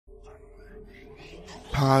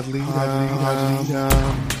All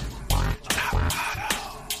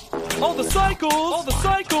the cycles.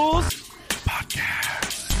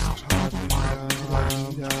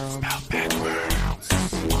 Spelled backwards.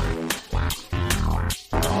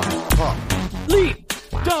 Leap.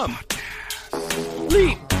 Dumb.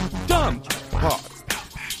 Leap. Dumb.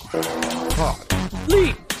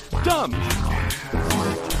 Leap. Dumb.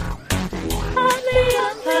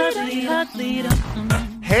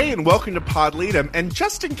 Hey, and welcome to Podleadum. And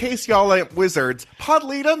just in case y'all ain't wizards,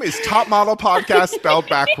 Podleadum is Top Model Podcast spelled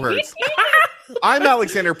backwards. I'm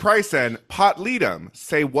Alexander Price, and Podleadum.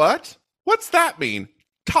 Say what? What's that mean?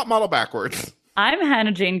 Top Model backwards. I'm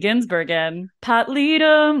Hannah Jane Ginsburg, and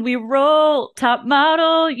Podleadum, we roll. Top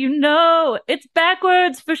model, you know, it's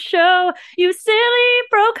backwards for show. You silly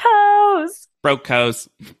broke hose. Broke hose.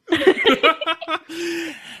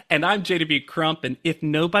 And I'm JW Crump, and if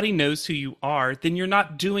nobody knows who you are, then you're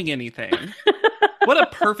not doing anything. What a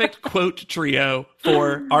perfect quote trio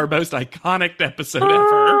for our most iconic episode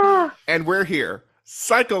ever. And we're here.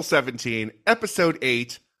 Cycle 17, Episode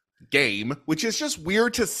 8, Game, which is just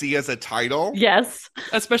weird to see as a title. Yes.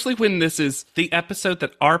 Especially when this is the episode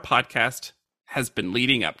that our podcast has been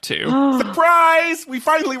leading up to. Surprise! We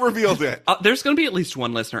finally revealed it. There's going to be at least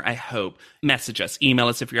one listener, I hope. Message us, email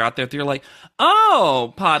us if you're out there. If you're like,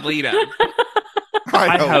 oh, Podleadum.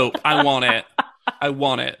 I hope. I want it.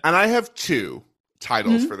 And I have two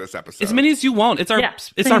titles for this episode. As many as you want. It's our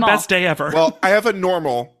best day ever. Well, I have a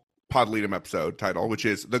normal Podleadum episode title, which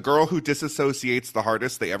is The Girl Who Disassociates the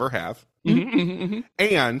Hardest They Ever Have. And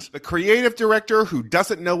The Creative Director Who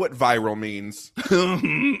Doesn't Know What Viral Means.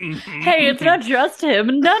 Hey, it's not just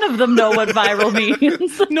him. None of them know what viral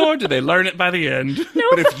means. Nor do they learn it by the end.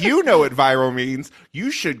 But if you know what viral means, you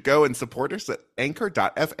should go and support us at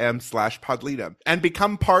anchor.fm/Podleadum and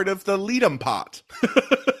become part of the Leadum Pot.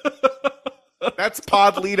 That's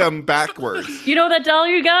Podleadum backwards. You know that dollar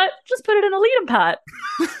you got? Just put it in a Leadum pot.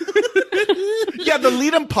 Yeah, the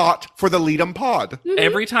Leadum Pot for the Leadum Pod.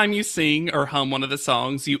 Every time you sing or hum one of the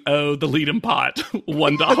songs, you owe the Leadum Pot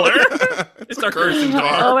 $1. It's our cursing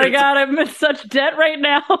jar. Oh my God, I'm in such debt right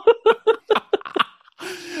now.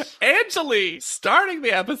 Angeli, starting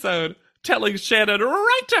the episode, telling Shannon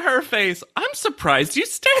right to her face, I'm surprised you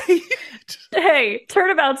stayed. Hey,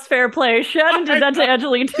 turnabout's fair play. Shannon did that to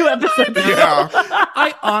Angeli 2 episodes ago. Yeah.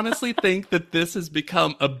 I honestly think that this has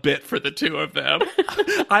become a bit for the two of them.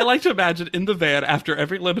 I like to imagine in the van after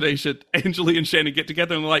every elimination, Angeli and Shannon get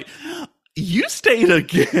together and they're like, you stayed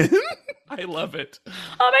again? I love it. Oh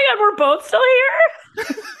my God, we're both still here?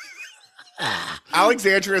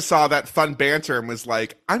 Alexandria saw that fun banter and was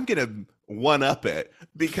like, I'm going to one-up it.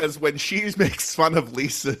 Because when she makes fun of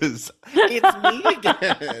Lisa's, it's me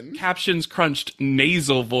again. Captions crunched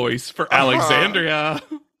nasal voice for Alexandria.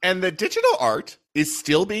 And the digital art is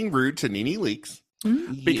still being rude to Nene Leakes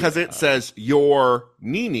because it says your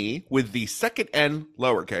Nene with the second N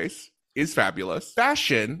lowercase is fabulous.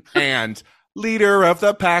 Fashion and leader of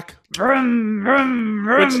the pack. Vroom, vroom,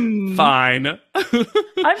 vroom. Which, fine.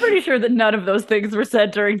 I'm pretty sure that none of those things were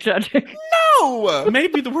said during judging. No!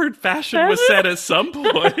 Maybe the word fashion was said at some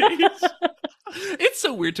point. It's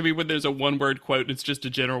so weird to me when there's a one-word quote and it's just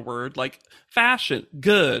a general word. Like, fashion,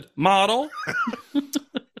 good, model.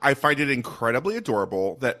 I find it incredibly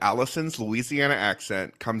adorable that Allison's Louisiana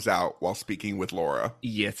accent comes out while speaking with Laura.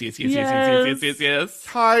 Yes.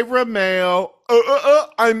 Tyra Mail.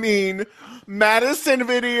 I mean, Madison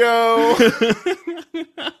video.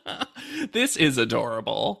 This is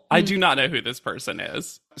adorable. I do not know who this person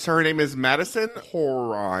is. So her name is Madison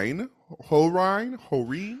Horine.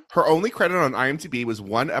 Her only credit on IMDb was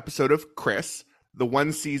one episode of Chris, the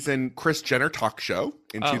one season Kris Jenner talk show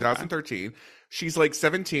in 2013. Okay. She's like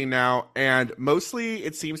 17 now, and mostly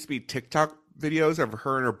it seems to be TikTok videos of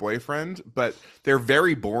her and her boyfriend, but they're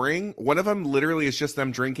very boring. One of them literally is just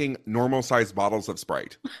them drinking normal-sized bottles of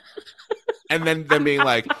Sprite. And then them being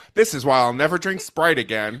like, this is why I'll never drink Sprite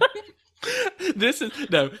again.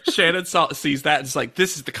 Shannon sees that and is like,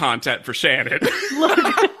 this is the content for Shannon. Look,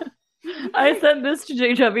 I sent this to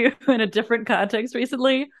JW in a different context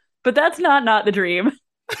recently, but that's not the dream.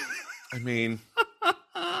 I mean...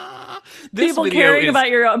 People caring about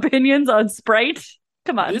your opinions on Sprite?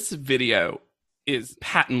 Come on. This video is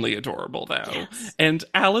patently adorable, though. Yes. And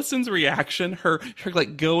Allison's reaction, her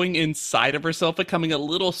like going inside of herself, becoming a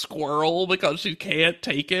little squirrel because she can't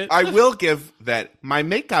take it. I will give that my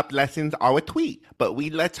makeup lessons are a tweet, but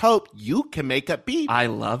let's hope you can make a beat. I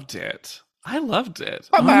loved it.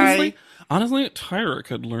 Bye-bye. Honestly, Tyra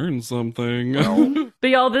could learn something. No. But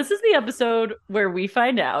y'all, this is the episode where we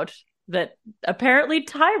find out that apparently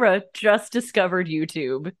Tyra just discovered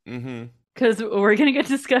YouTube. Mm-hmm. because we're going to get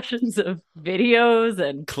discussions of videos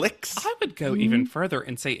and Clicks. I would go even further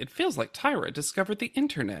and say it feels like Tyra discovered the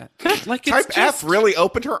internet. Like it's Type just, F really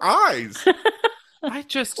opened her eyes. I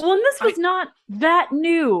just well, and this was not that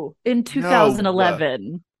new in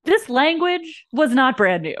 2011. This language was not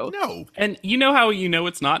brand new. No. And you know how you know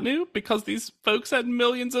it's not new? Because these folks had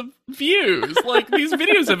millions of views. Like, these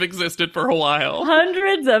videos have existed for a while.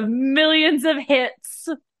 Hundreds of millions of hits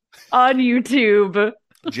on YouTube.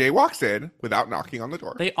 Jay walks in without knocking on the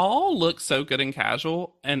door. They all look so good and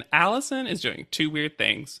casual, and Allison is doing two weird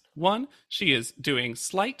things. One, she is doing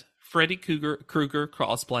slight Freddy Krueger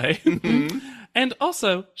cosplay. And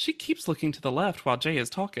also, she keeps looking to the left while Jay is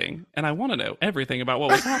talking, and I want to know everything about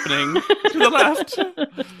what was happening to the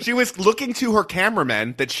left. She was looking to her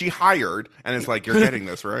cameraman that she hired, and it's like, you're getting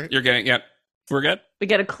this, right? You're getting, yeah, we're good? We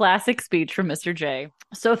get a classic speech from Mr. J.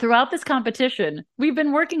 So throughout this competition, we've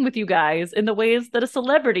been working with you guys in the ways that a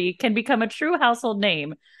celebrity can become a true household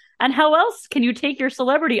name. And how else can you take your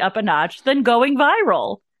celebrity up a notch than going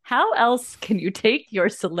viral? How else can you take your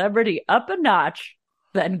celebrity up a notch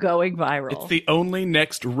than going viral? It's the only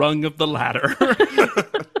next rung of the ladder.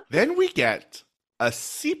 Then we get a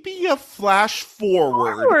sepia flash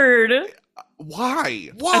forward. Forward. Why?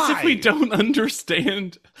 Why? As if we don't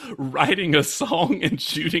understand writing a song and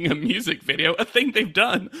shooting a music video, a thing they've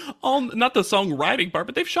done. Not the songwriting part,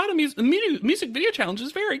 but they've shot a music video challenge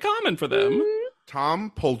is very common for them.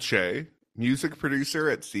 Tom Polche, music producer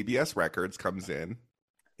at CBS Records, comes in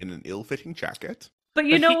an ill-fitting jacket. But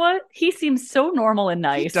you know what? He seems so normal and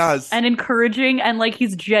nice. He does. And encouraging, and like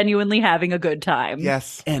he's genuinely having a good time.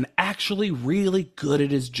 Yes. And actually really good at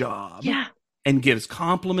his job. Yeah. And gives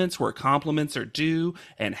compliments where compliments are due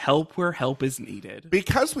and help where help is needed.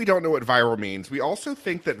 Because we don't know what viral means, we also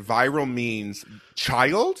think that viral means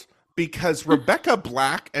child, because Rebecca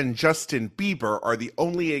Black and Justin Bieber are the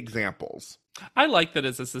only examples. I like that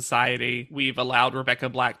as a society, we've allowed Rebecca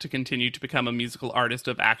Black to continue to become a musical artist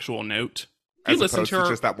of actual note. As opposed to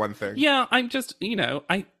just that one thing. Yeah, I'm just,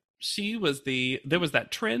 she was there was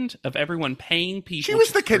that trend of everyone paying people. She was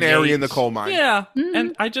to the canary create. in the coal mine. Yeah. Mhm.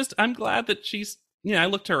 And I'm glad that she's, I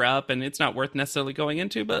looked her up and it's not worth necessarily going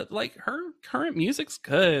into, but like her current music's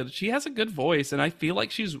good. She has a good voice and I feel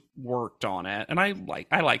like she's worked on it. And I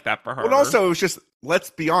like that for her. But also, it was just,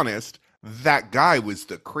 let's be honest, that guy was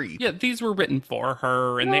the creep. Yeah, these were written for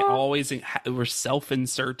her, and they always were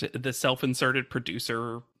self-inserted. The self-inserted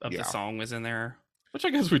producer of the song was in there, which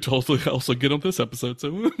I guess we totally also get on this episode.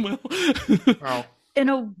 So, Well, In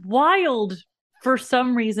a wild, for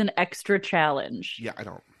some reason, extra challenge. yeah, I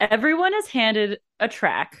don't. Everyone is handed a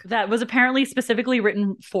track that was apparently specifically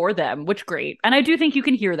written for them, which great. And I do think you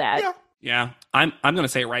can hear that. Yeah. yeah, I'm going to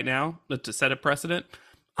say it right now to set a precedent.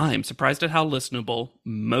 I am surprised at how listenable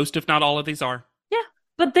most, if not all, of these are. Yeah,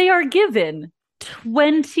 but they are given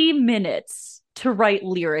 20 minutes to write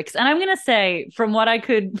lyrics. And I'm going to say, from what I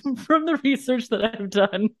could, from the research that I've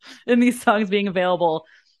done in these songs being available,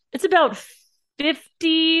 it's about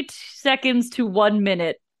 50 seconds to 1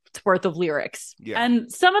 minute worth of lyrics. Yeah.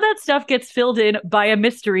 And some of that stuff gets filled in by a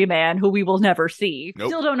mystery man who we will never see. Nope.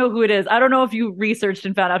 Still don't know who it is. I don't know if you researched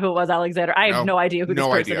and found out who it was, Alexander. I have no idea who this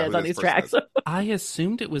person is on these tracks. I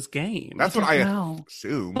assumed it was Game. That's what I know.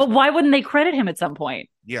 assumed. But why wouldn't they credit him at some point?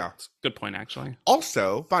 Yeah. Good point, actually.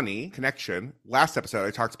 Also, funny connection. Last episode,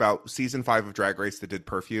 I talked about season 5 of Drag Race that did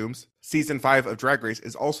perfumes. Season 5 of Drag Race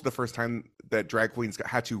is also the first time that drag queens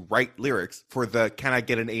had to write lyrics for the "Can I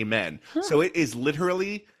Get an Amen?" So it is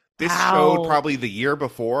literally, this showed probably the year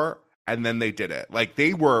before, and then they did it. Like,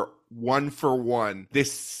 they were 1 for 1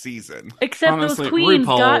 this season. Except Honestly, those queens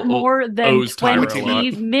RuPaul got more than owes Tyra a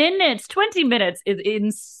 20 lot. minutes. 20 minutes is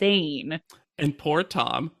insane. And poor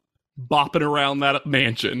Tom bopping around that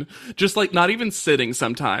mansion, just like not even sitting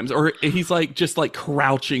sometimes, or he's like just like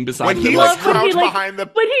crouching beside When him. he like, like crouched behind the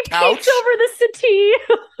When he couch peeks over the settee.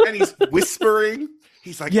 and he's whispering,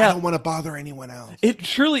 he's like, Yeah. I don't want to bother anyone else. it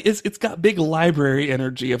truly is. It's got big library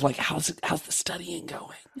energy of like, how's the studying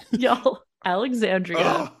going? Y'all, Alexandria.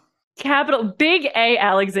 Ugh. Capital Big A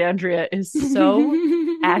Alexandria is so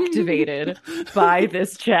activated by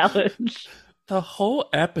this challenge. The whole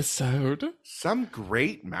episode. Some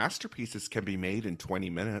great masterpieces can be made in 20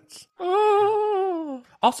 minutes. Oh.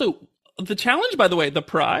 Also, the challenge, by the way, the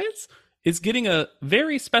prize is getting a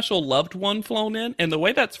very special loved one flown in, and the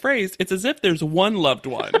way that's phrased, it's as if there's one loved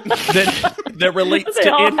one that relates They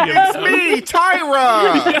to all any have of them. Me,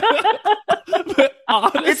 Tyra! But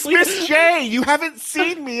It's honestly, Miss J. You haven't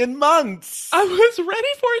seen me in months. I was ready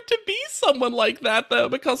for it to be someone like that, though,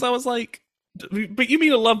 because I was like, but you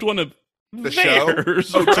mean a loved one of The show?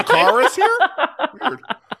 theirs, Oh, right? Takara's here? Weird.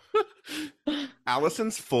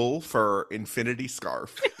 Allison's full fur infinity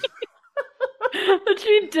scarf. That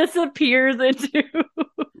she disappears into.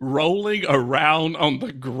 Rolling around on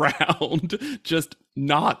the ground, just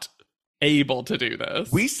not able to do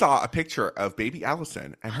this. We saw a picture of baby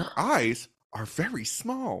Allison, and her eyes are very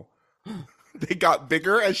small. They got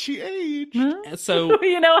bigger as she aged. So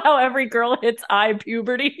You know how every girl hits eye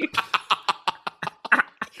puberty?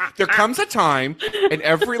 There comes a time in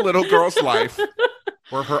every little girl's life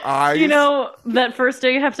where her eyes... You know, that first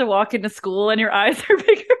day you have to walk into school and your eyes are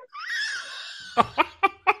bigger?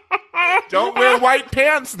 Don't wear white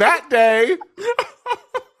pants that day.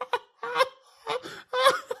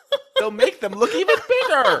 They'll make them look even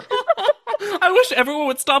bigger. I wish everyone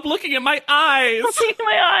would stop looking at my eyes. See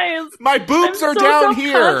my eyes. My boobs I'm are so down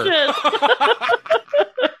here.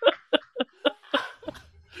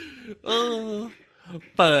 self-conscious.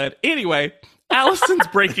 But anyway, Allison's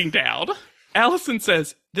breaking down. Allison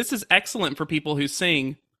says, "This is excellent for people who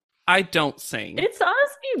sing. I don't sing." It's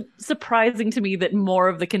honestly surprising to me that more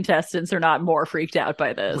of the contestants are not more freaked out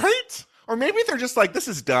by this. Right? Or maybe they're just like, this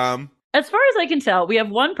is dumb. As far as I can tell, we have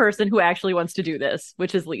one person who actually wants to do this,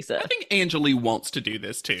 which is Lisa. I think Angeli wants to do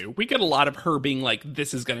this too. We get a lot of her being like,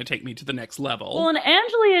 "This is going to take me to the next level." Well, and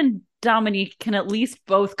Angeli and Dominique can at least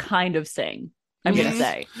both kind of sing, I'm going to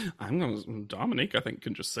say. Dominique, I think,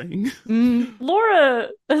 can just sing. Laura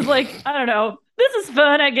is like, I don't know, this is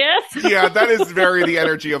fun, I guess. Yeah, that is very the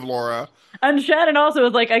energy of Laura. And Shannon also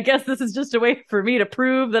is like, I guess this is just a way for me to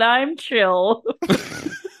prove that I'm chill.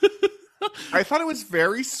 I thought it was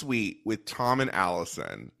very sweet with Tom and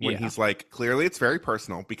Allison when he's like, clearly it's very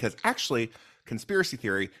personal because actually, conspiracy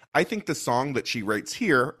theory, I think the song that she writes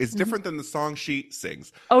here is different than the song she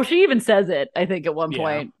sings. Oh, she even says it, I think, at one Yeah.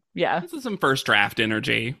 point. Yeah. This is some first draft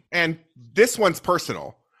energy. And this one's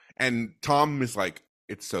personal. And Tom is like,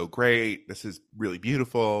 it's so great. This is really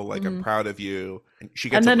beautiful. Like, I'm proud of you. And she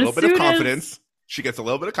gets And a then little as bit of soon as- confidence. She gets a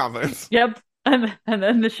little bit of confidence. Yep. And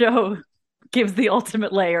then the show gives the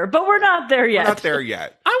ultimate layer, but we're not there yet. We're not there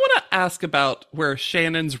yet. I want to ask about where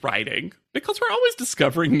Shannon's writing, because we're always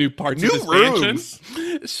discovering new parts New of this rooms.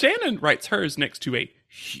 mansion. Shannon writes hers next to a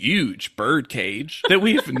huge bird cage that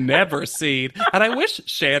we've never seen. And I wish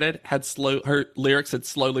Shannon had her lyrics had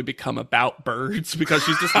slowly become about birds because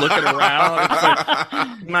she's just looking around. And it's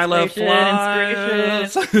like, my love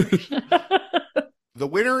flies. Inspiration. The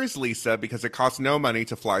winner is Lisa because it costs no money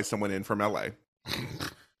to fly someone in from LA.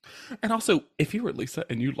 And also, if you were Lisa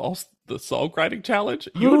and you lost the songwriting challenge,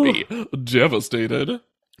 you would be devastated.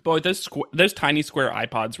 Boy, those tiny square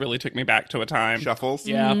iPods really took me back to a time. Shuffles.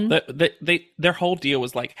 Yeah, their whole deal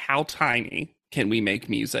was like, how tiny can we make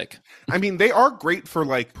music? I mean, they are great for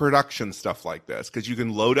like production stuff like this because you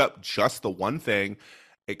can load up just the one thing.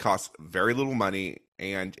 It costs very little money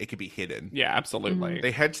and it can be hidden. Yeah, absolutely.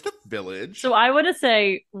 They head to the village. So I want to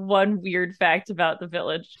say one weird fact about the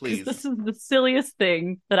village. 'Cause Please. This is the silliest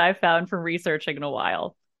thing that I found from researching in a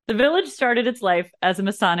while. The village started its life as a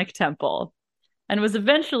Masonic temple and was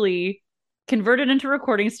eventually converted into a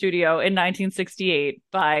recording studio in 1968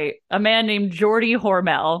 by a man named Geordie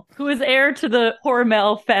Hormel, who is heir to the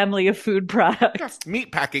Hormel family of food products.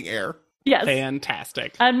 Meatpacking air. Yes.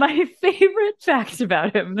 Fantastic. And my favorite fact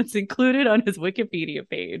about him that's included on his Wikipedia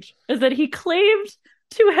page is that he claimed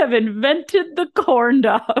to have invented the corn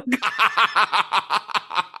dog.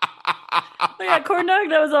 Oh, yeah, corn dog,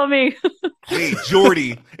 that was all me. Hey,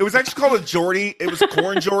 Geordie. It was actually called a Geordie. It was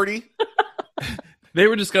corn Geordie. They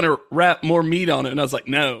were just going to wrap more meat on it. And I was like,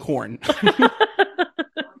 no, corn.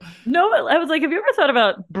 No, I was like, have you ever thought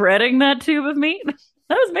about breading that tube of meat?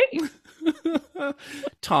 That was me.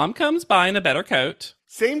 Tom comes by in a better coat.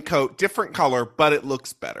 Same coat, different color, but it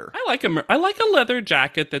looks better. I like a leather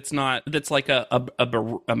jacket that's like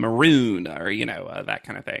a maroon or, that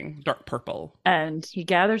kind of thing. Dark purple. And he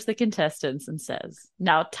gathers the contestants and says,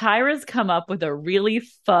 now Tyra's come up with a really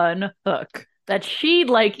fun hook that she'd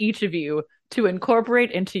like each of you to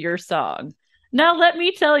incorporate into your song. Now let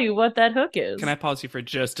me tell you what that hook is. Can I pause you for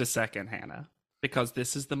just a second, Hannah? Because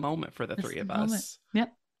this is the moment for the This three is of the us. moment.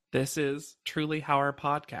 Yep. This is truly how our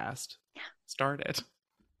podcast started.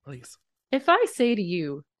 Please. If I say to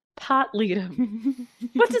you, pot leadum,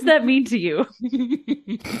 what does that mean to you?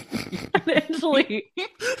 And Angeli,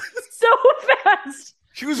 so fast.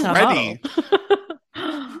 She was Top ready.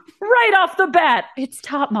 Right off the bat, it's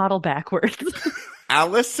top model backwards.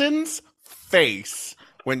 Allison's face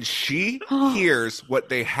when she hears what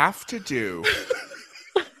they have to do.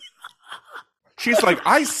 She's like,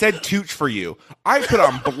 I said tooch for you. I put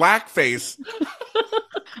on blackface.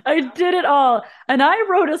 I did it all. And I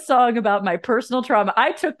wrote a song about my personal trauma.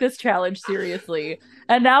 I took this challenge seriously.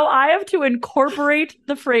 And now I have to incorporate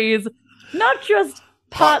the phrase Not just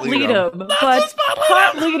Pot Potletum, Leadum. but just Pot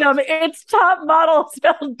Potletum. It's top model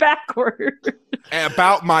spelled backward.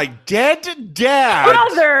 About my dead dad.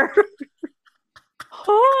 Brother!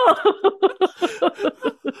 Oh.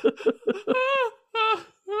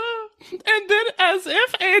 And then, as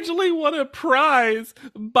if Angeli won a prize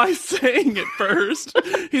by saying it first,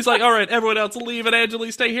 he's like, all right, everyone else leave and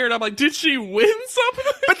Angeli stay here. And I'm like, did she win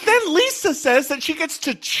something? But then Lisa says that she gets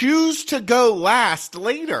to choose to go last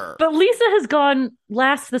later. But Lisa has gone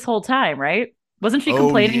last this whole time, right? Wasn't she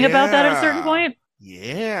complaining about that at a certain yeah. point?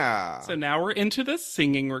 Yeah. So now we're into the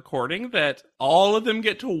singing recording that all of them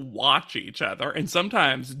get to watch each other and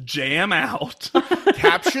sometimes jam out.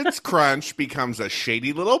 Captions crunch becomes a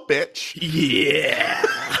shady little bitch. Yeah.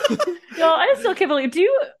 No, I still can't believe.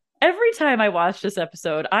 Every time I watch this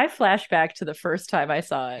episode, I flash back to the first time I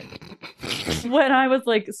saw it. When I was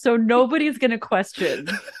like, so nobody's going to question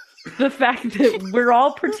the fact that we're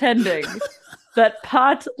all pretending that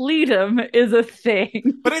Potletum is a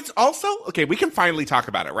thing. But it's also, okay, we can finally talk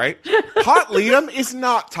about it, right? Potletum is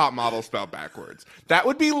not top model spelled backwards. That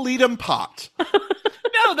would be Leadum Pot.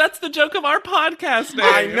 No, that's the joke of our podcast name.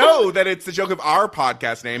 I know that it's the joke of our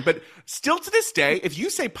podcast name, but still to this day, if you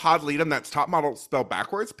say Podletum, that's top model spelled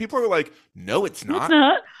backwards, people are like, no, it's not. It's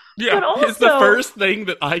not. Yeah, But it's the also- first thing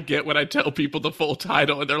that I get when I tell people the full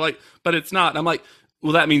title, and they're like, but it's not. And I'm like,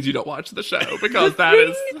 well, that means you don't watch the show, because that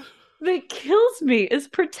is... That kills me is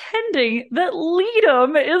pretending that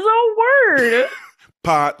leadum is a word.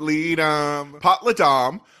 Potletum.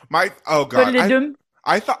 Potledom. Oh God. Potledum.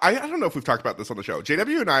 I don't know if we've talked about this on the show.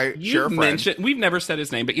 JW and I share a friend. We've never said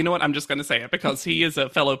his name, but you know what? I'm just going to say it because he is a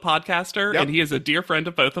fellow podcaster Yep. and he is a dear friend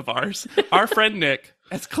of both of ours. Our friend Nick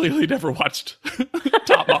has clearly never watched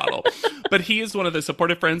Top Model, but he is one of the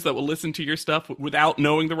supportive friends that will listen to your stuff without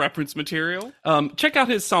knowing the reference material. Check out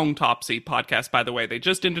his Songtopsy podcast, by the way. They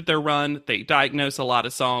just ended their run. They diagnose a lot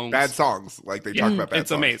of songs. Bad songs. Like they talk about bad It's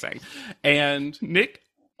songs. amazing. And Nick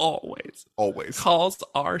always calls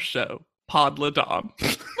our show Podledom.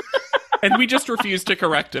 And we just refuse to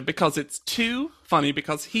correct him because it's too funny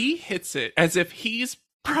because he hits it as if he's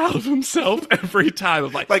proud of himself every time.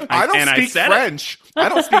 Of like I don't speak French. I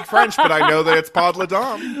don't speak French, but I know that it's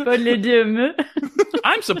Podledom. Potledum.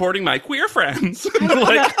 I'm supporting my queer friends.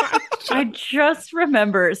 Like, I just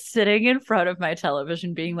remember sitting in front of my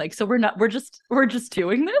television being like, so we're just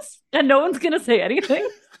doing this and no one's going to say anything.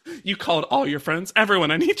 you called all your friends.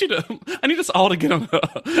 Everyone, I need us all to get on a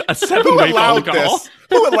Who 7-way phone allowed call. this?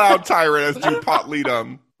 Who allowed Tyra to do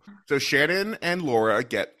Potledom? So Shannon and Laura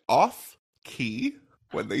get off key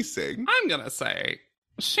when they sing. I'm going to say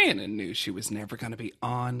Shannon knew she was never going to be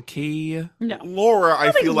on key. No. Laura,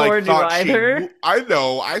 I think feel Laura like knew thought either. I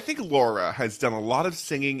know. I think Laura has done a lot of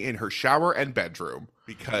singing in her shower and bedroom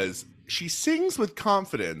because she sings with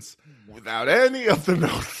confidence without any of the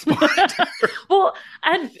notes. Well,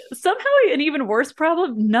 and somehow an even worse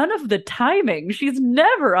problem, none of the timing. She's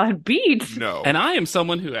never on beat. No. And I am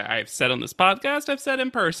someone who I've said on this podcast, I've said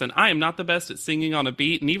in person, I am not the best at singing on a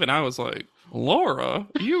beat. And even I was like, Laura,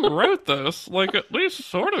 you wrote this. Like, at least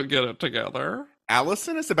sort of get it together.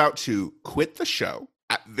 Allison is about to quit the show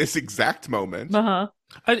at this exact moment. Uh-huh.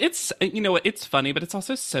 It's, you know what, it's funny, but it's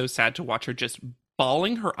also so sad to watch her just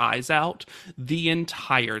bawling her eyes out the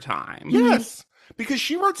entire time. Yes, because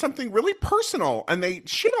she wrote something really personal and they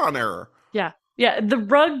shit on her. Yeah. Yeah. The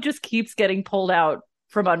rug just keeps getting pulled out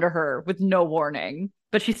from under her with no warning.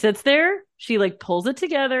 But she sits there, she like pulls it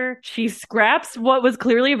together, she scraps what was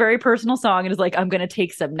clearly a very personal song and is like, I'm going to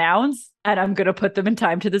take some nouns and I'm going to put them in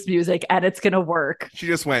time to this music and it's going to work. She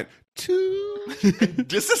just went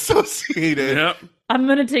disassociated. Yep. I'm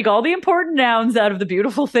going to take all the important nouns out of the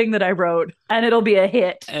beautiful thing that I wrote and it'll be a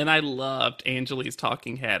hit. And I loved Angeli's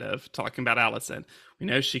talking head of talking about Allison. We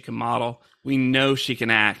know she can model. We know she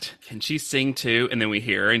can act. Can she sing too? And then we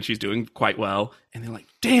hear her and she's doing quite well. And they're like,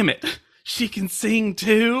 damn it, she can sing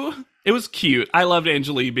too. It was cute. I loved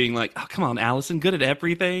Angeli being like, oh, come on, Allison, good at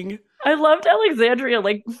everything. I loved Alexandria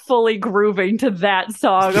like fully grooving to that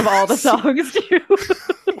song of all the songs too.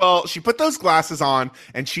 Well, she put those glasses on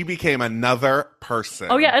and she became another person.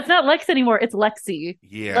 Oh yeah, it's not Lex anymore, it's Lexi.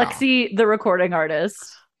 Yeah. Lexi, the recording artist.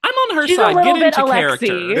 I'm on her She's a side. little Get bit into Alexi.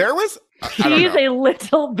 character. There was I don't She's know. a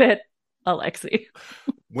little bit Alexi.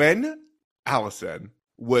 When Allison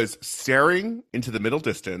was staring into the middle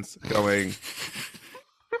distance, going,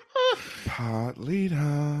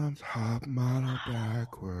 Potledom, top model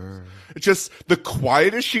backward. It's just the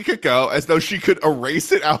quietest she could go, as though she could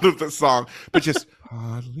erase it out of the song, but just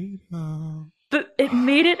Potledom. But it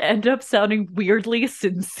made it end up sounding weirdly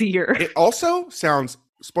sincere. It also sounds,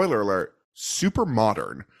 spoiler alert, super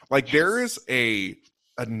modern. Like there is a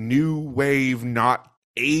a new wave, not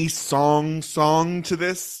a song to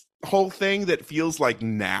this whole thing that feels like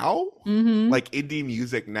now, like indie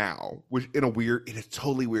music now, which in a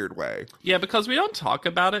totally weird way. Yeah, because we don't talk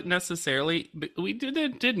about it necessarily, but we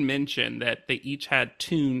did mention that they each had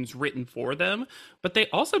tunes written for them, but they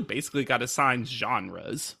also basically got assigned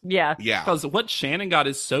genres. Yeah. Because what Shannon got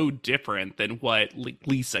is so different than what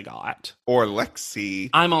Lisa got. Or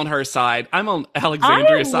Lexi. I'm on her side. I'm on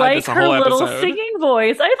Alexandria's side this whole her little episode. singing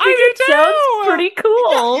voice. I think I it do sounds too. pretty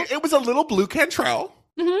cool. Yeah, it was a little Blue Cantrell,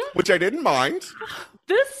 which I didn't mind.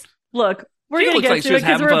 Look, we're She going to looks get like she to it was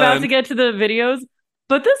because having we're about fun. to get to the videos,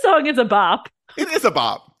 but this song is a bop. It is a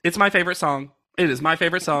bop. It's my favorite song. It is my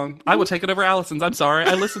favorite song. I will take it over Allison's. I'm sorry.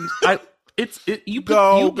 I listened. You do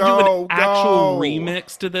an actual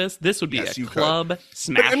remix to this. This would be Yes, a you could. club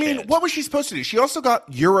smash. But I mean, hit. what was she supposed to do? She also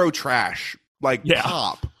got Euro trash, like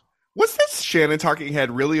pop. Was this Shannon Talking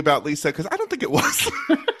Head really about Lisa? Because I don't think it was.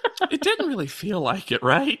 It didn't really feel like it,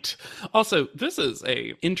 right? Also, this is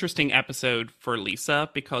a interesting episode for Lisa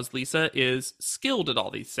because Lisa is skilled at all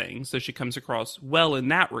these things, so she comes across well in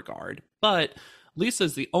that regard. But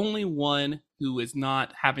Lisa's the only one who is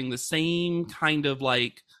not having the same kind of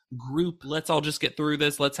like group, let's all just get through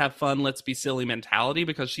this, let's have fun, let's be silly mentality,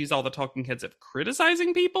 because she's all the talking heads of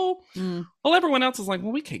criticizing people. Well, everyone else is like,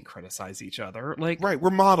 well, we can't criticize each other. Like, Right,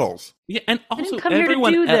 we're models. yeah, and I also didn't come here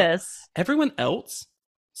to do this. everyone else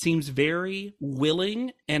seems very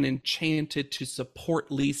willing and enchanted to support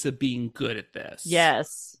Lisa being good at this.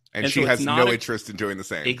 Yes. And And she so has it's not no a- interest in doing the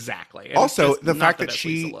same. Exactly. And Also, it's just the not fact the that best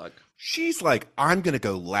she- Lisa look. She's like, I'm going to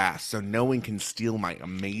go last so no one can steal my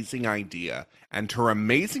amazing idea. And her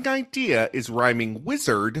amazing idea is rhyming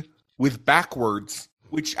wizard with backwards,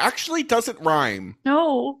 which actually doesn't rhyme.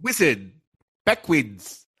 No. Wizard.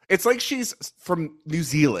 Backwards. It's like she's from New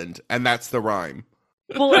Zealand, and that's the rhyme.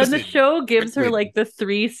 Well, and the Listen, show gives her wait. like the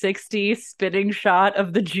 360 spinning shot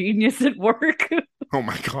of the genius at work. Oh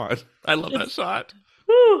my God. I love that shot.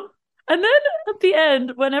 Whew. And then at the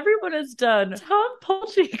end, when everyone is done, Tom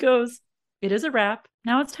Polchi goes, "It is a wrap.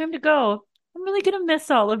 Now it's time to go. I'm really going to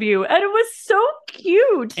miss all of you." And it was so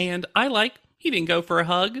cute. And he didn't go for a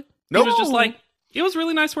hug. Nope. He was just like, it was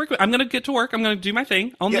really nice work. I'm going to get to work. I'm going to do my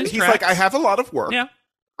thing on Yeah, these he's tracks. like, I have a lot of work. Yeah.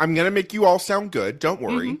 I'm going to make you all sound good. Don't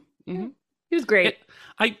worry. Mm-hmm. He was great.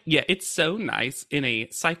 It's so nice in a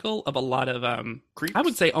cycle of a lot of Creeps. I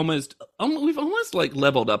would say we've almost like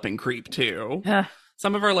leveled up in creep too. Yeah.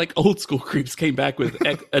 Some of our like old school creeps came back with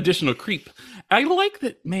additional creep. I like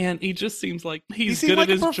that, man. He just seems like He he's seemed good like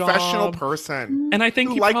at his a professional job. person. And I think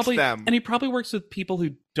who he likes probably them. and he probably works with people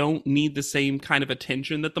who don't need the same kind of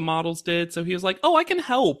attention that the models did. So he was like, "Oh, I can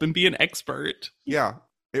help and be an expert." Yeah,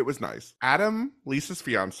 it was nice. Adam, Lisa's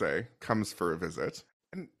fiance, comes for a visit.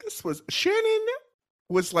 And Shannon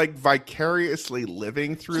was like vicariously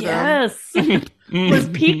living through them Yes. Was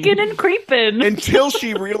peeking and creeping. until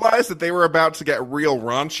she realized that they were about to get real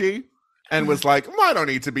raunchy and was like, I don't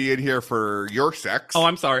need to be in here for your sex. Oh,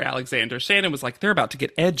 I'm sorry, Alexander. Shannon was like, "They're about to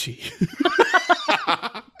get edgy."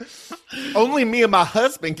 Only me and my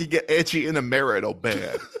husband can get edgy in a marital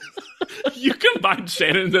bed. You combined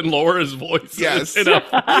Shannon's and Laura's voices Yes. in a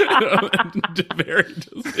very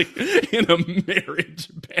distinct, in a marriage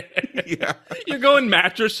bed. Yeah. You're going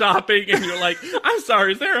mattress shopping and you're like, "I'm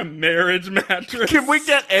sorry, is there a marriage mattress?" Can we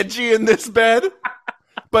get edgy in this bed?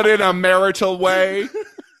 But in a marital way?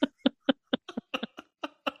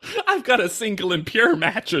 I've got a single and pure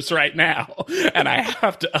mattress right now, and I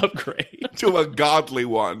have to upgrade. To a godly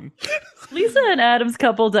one. Lisa and Adam's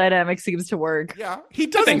couple dynamic seems to work. Yeah. He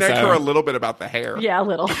does think nag so. her a little bit about the hair. Yeah, a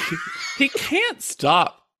little. He can't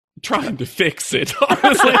stop trying to fix it.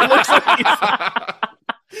 Honestly, it looks like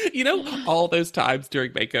all those times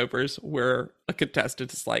during makeovers where a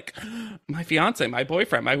contestant is like, "My fiance, my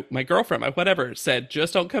boyfriend, my girlfriend, my whatever said,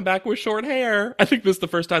 just don't come back with short hair." I think this is the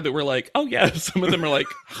first time that we're like, "Oh yeah." Some of them are like,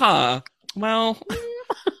 "Huh, well."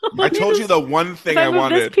 I told you the one thing I If I move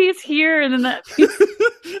wanted. this piece here and then that piece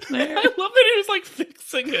there. I love that he was like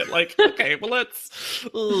fixing it. Like, okay, well, let's.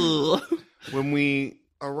 Ugh. When we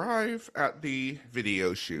arrive at the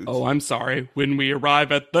video shoot. Oh, I'm sorry. When we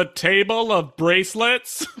arrive at the table of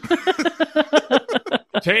bracelets.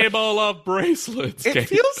 Table of bracelets. It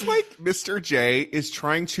feels like Mr. J is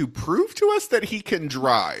trying to prove to us that he can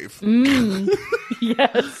drive,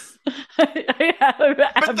 Yes. I have but then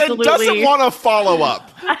absolutely. doesn't want to follow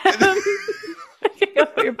up. I can't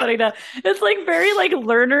get what you're putting down. It's like very like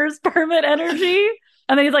learner's permit energy.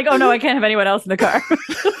 And then he's like, "Oh no, I can't have anyone else in the car."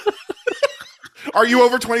 Are you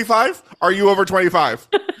over 25? Are you over 25?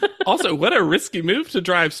 Also, what a risky move to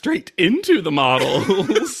drive straight into the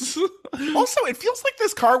models. Also, it feels like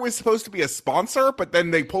this car was supposed to be a sponsor, but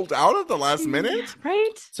then they pulled out at the last minute.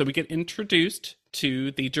 Right? So we get introduced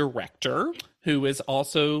to the director, who is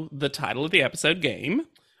also the title of the episode, Game.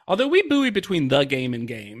 Although we buoy between the game and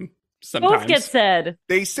game sometimes. Both get said.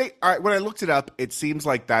 They say, when I looked it up, it seems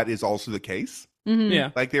like that is also the case. Mhm. Yeah.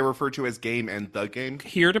 Like they refer to as Game and the Game.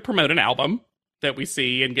 Here to promote an album that we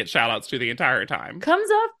see and get shout outs to the entire time. Comes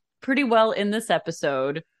up pretty well in this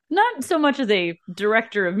episode. Not so much as a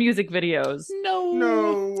director of music videos,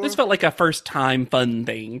 No. This felt like a first time fun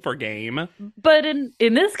thing for Game. but in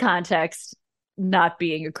this context, not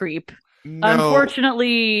being a creep. No.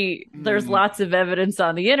 Unfortunately, there's Hmm. lots of evidence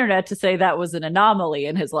on the internet to say that was an anomaly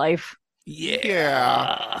in his life.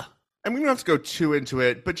 Yeah. And we don't have to go too into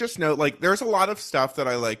it, but just note, like, there's a lot of stuff that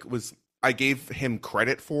I gave him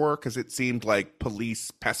credit for because it seemed like police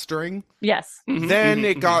pestering. Yes. Mhm, Then mhm,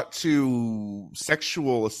 it mhm. got to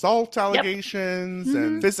sexual assault allegations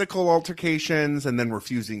and physical altercations, and then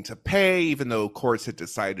refusing to pay, even though courts had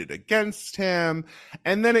decided against him.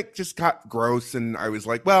 And then it just got gross, and I was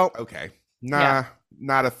like, well, okay, Yeah.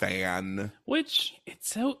 not a fan. Which it's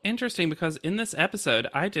so interesting because in this episode,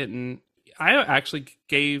 I actually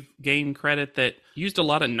gave Game credit that used a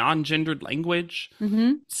lot of non-gendered language.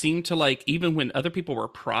 Mm-hmm. Seemed to like, even when other people were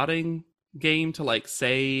prodding Game to like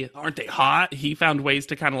say, aren't they hot? He found ways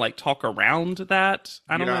to kind of like talk around that.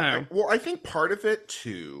 I don't know. Well, I think part of it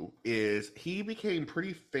too is he became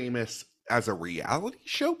pretty famous as a reality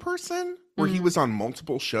show person where he Mhm. was on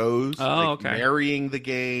multiple shows, Oh, like okay. Marrying the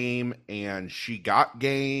Game and She Got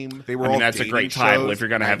Game. They were I all mean, that's a dating great title shows, if you're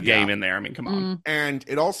going to have and Game yeah. in there. I mean, come on. Mm. And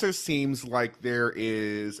it also seems like there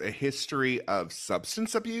is a history of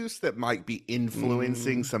substance abuse that might be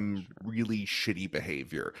influencing some really shitty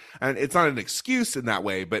behavior. And it's not an excuse in that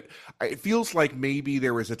way, but it feels like maybe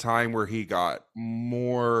there was a time where he got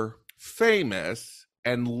more famous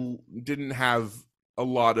and didn't have a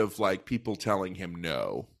lot of like people telling him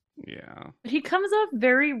no. Yeah. He comes up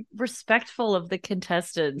very respectful of the He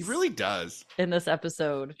contestants really does. in this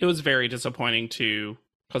episode. It was very disappointing too,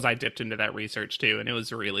 because I dipped into that research too, and it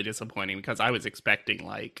was really disappointing because I was expecting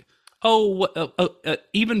like,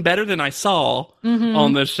 even better than I saw Mhm.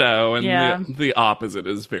 on the show, and Yeah. the opposite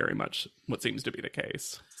is very much what seems to be the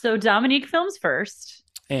case. So Dominique films first.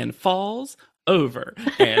 And falls over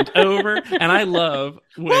and over, and I love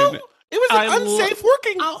when. Well, it was I an unsafe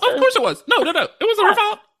working. Oh, of course it was. No, it wasn't her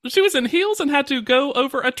fault. She was in heels and had to go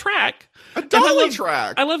over a track. A And dolly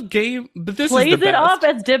track. I love Game, but this Plays is the it best. up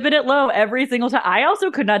as dipping it low every single time. I also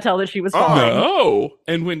could not tell that she was falling. No.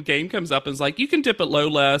 And when Game comes up and is like, you can dip it low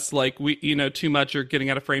less, like too much, you're getting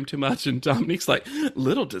out of frame too much. And Dominique's like,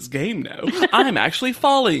 little does Game know, I'm actually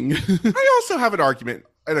falling. I also have an argument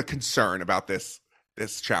and a concern about this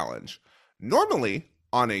challenge. Normally,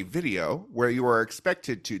 on a video where you are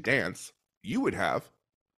expected to dance, you would have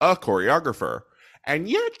a choreographer. And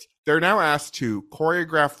yet, they're now asked to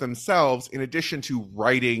choreograph themselves in addition to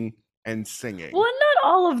writing and singing. Well, not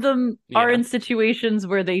all of them are Yeah. in situations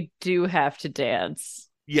where they do have to dance.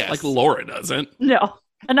 Yes. Like Laura doesn't. No.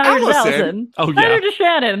 And neither does Allison. Allison. Oh, Neither yeah. does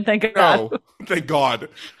Shannon, thank God. No, thank God.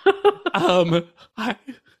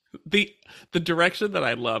 The direction that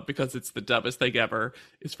I love, because it's the dumbest thing ever,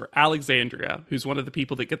 is for Alexandria, who's one of the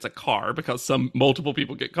people that gets a car because multiple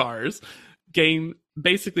people get cars. Game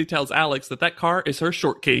basically tells Alex that car is her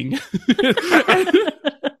short king.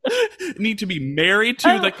 Need to be married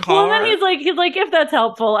to the car. Well, then he's like, if that's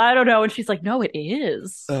helpful, I don't know. And she's like, no, it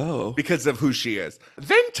is. Oh. Because of who she is.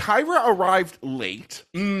 Then Tyra arrived late.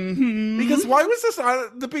 Mm-hmm. Because why was this not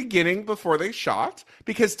at the beginning before they shot?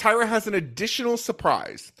 Because Tyra has an additional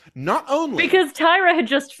surprise. Not only... Because Tyra had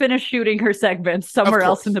just finished shooting her segments somewhere Of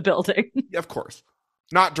else course. in the building. Of course.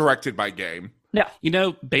 Not directed by Game.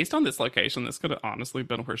 No. Based on this location, this could have honestly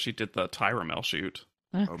been where she did the Tyra Mel shoot.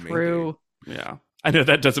 Oh, maybe. True. Yeah. I know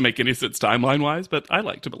that doesn't make any sense timeline-wise, but I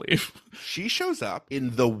like to believe. She shows up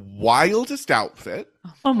in the wildest outfit.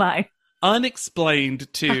 Oh my.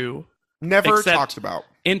 Unexplained to Never Except- talked about.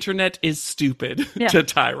 internet is stupid Yeah. to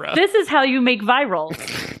Tyra. This is how you make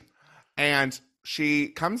viral. And she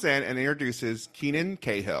comes in and introduces Keenan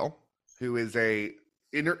Cahill, who is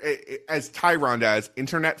as Tyron does,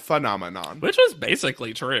 internet phenomenon. Which was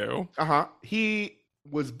basically true. Uh-huh. He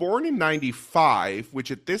was born in 95, which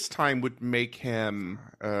at this time would make him,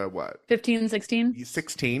 15, 16? He's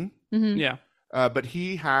 16. Mm-hmm. Yeah. But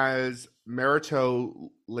he has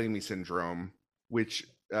Merito-Lamy syndrome, which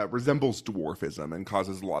resembles dwarfism and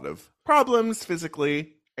causes a lot of problems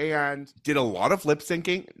physically, and did a lot of lip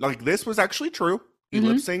syncing. Like, this was actually true. He Mhm.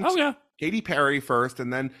 lip synced Oh, yeah. Katy Perry first,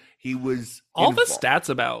 and then he was All the involved. stats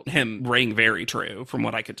about him ring very true from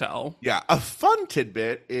what I could tell. Yeah, a fun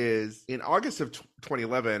tidbit is in August of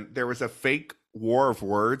 2011, there was a fake war of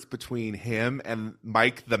words between him and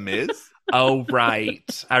Mike the Miz, Oh,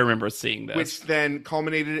 right. I remember seeing this. which then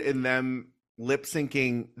culminated in them lip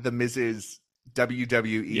syncing the Miz's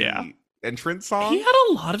WWE Yeah. entrance song. He had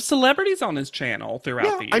a lot of celebrities on his channel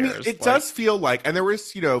throughout the years. I mean, it does feel like, and there was,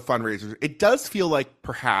 fundraisers. It does feel like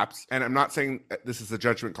perhaps, and I'm not saying this is a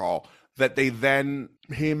judgment call, that they then,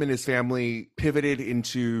 him and his family pivoted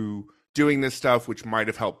into doing this stuff, which might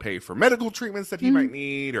have helped pay for medical treatments that he might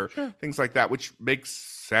need or things like that, which makes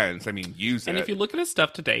sense. I mean, use And it. if you look at his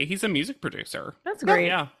stuff today, he's a music producer. That's great.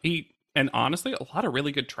 Yeah. And honestly, a lot of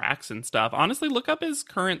really good tracks and stuff. Honestly, look up his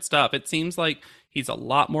current stuff. It seems like he's a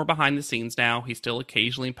lot more behind the scenes now. He still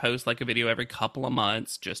occasionally posts like a video every couple of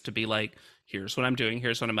months just to be like, here's what I'm doing,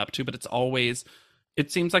 here's what I'm up to. But it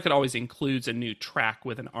seems like it always includes a new track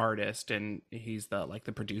with an artist, and he's the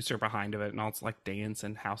producer behind of it, and all it's like dance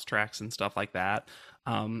and house tracks and stuff like that.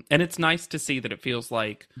 And it's nice to see that it feels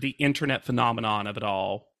like the internet phenomenon of it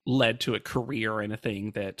all led to a career in a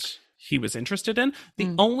thing that he was interested in.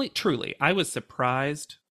 Truly, I was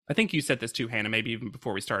surprised. I think you said this too, Hannah, maybe even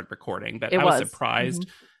before we started recording, but I was surprised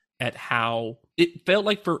at how it felt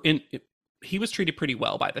like he was treated pretty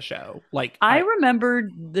well by the show. Like I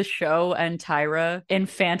remembered the show and Tyra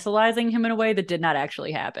infantilizing him in a way that did not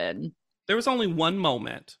actually happen. There was only one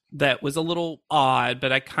moment that was a little odd,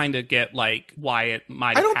 but I kind of get like why it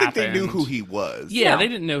might have I don't happened. think they knew who he was. Yeah, they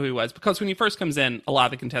didn't know who he was, because when he first comes in, a lot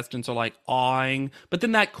of the contestants are like awing, but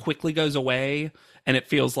then that quickly goes away, and it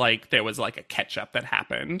feels like there was like a catch up that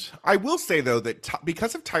happened. I will say, though, that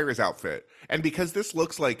because of Tyra's outfit, and because this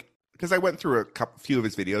looks like, because I went through few of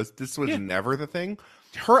his videos, this was never the thing.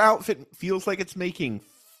 Her outfit feels like it's making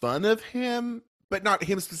fun of him, but not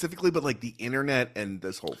him specifically, but like the internet and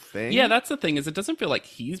this whole thing. Yeah, that's the thing, is it doesn't feel like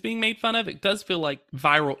he's being made fun of. It does feel like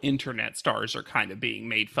viral internet stars are kind of being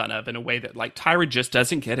made fun of in a way that like Tyra just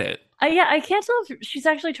doesn't get it. I can't tell if she's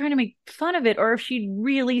actually trying to make fun of it or if she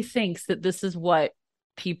really thinks that this is what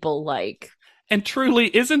people like. And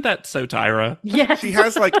truly, isn't that so, Tyra? Yes. She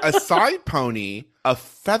has like a side pony, a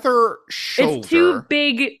feather shoulder. It's two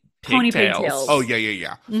big pony Pigtails. pigtails. Oh,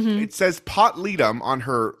 yeah. Mhm. It says pot leadum on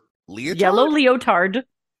her leotard. Yellow leotard.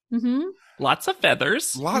 Lots of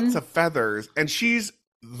feathers. Lots of feathers. And she's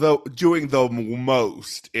doing the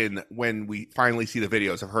most in when we finally see the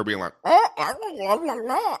videos of her being like,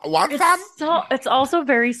 want some? It's also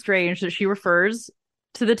very strange that she refers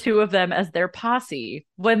to the two of them as their posse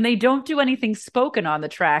when they don't do anything spoken on the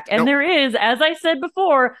track. And there is, as I said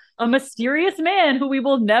before, a mysterious man who we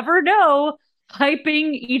will never know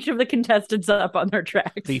hyping each of the contestants up on their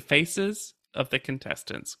tracks. The faces of the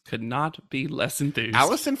contestants could not be less enthused.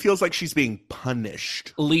 Allison feels like she's being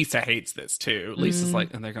punished. Lisa hates this too. Lisa's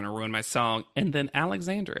like, and they're going to ruin my song. And then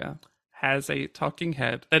Alexandria has a talking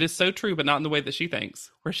head that is so true, but not in the way that she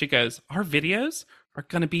thinks, where she goes, our videos are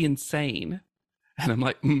going to be insane. And I'm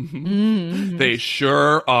like, they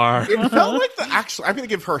sure are. It felt like I'm going to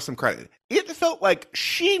give her some credit. It felt like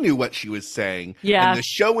she knew what she was saying. Yeah. And the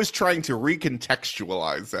show was trying to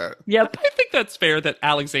recontextualize it. Yep. I think that's fair that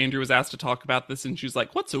Alexandria was asked to talk about this, and she was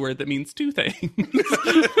like, what's a word that means two things?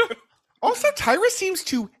 Also, Tyra seems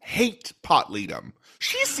to hate pot leadum.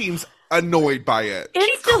 She seems annoyed by it.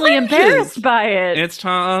 Instantly embarrassed by it. It's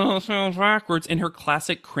backwards in her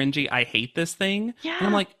classic cringy, I hate this thing. Yeah. And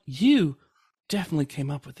I'm like, you definitely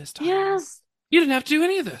came up with this time. Yes. You didn't have to do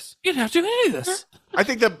any of this. You didn't have to do any of this. I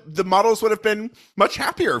think the models would have been much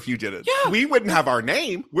happier if you did it. Yeah. We wouldn't have our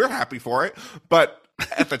name. We're happy for it. But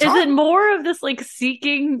at the Is time, it more of this like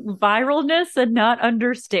seeking viralness and not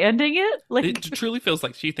understanding it? Like It truly feels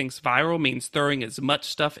like she thinks viral means throwing as much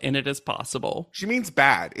stuff in it as possible. she means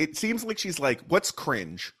bad. It seems like she's like, what's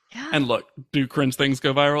cringe? And look, do cringe things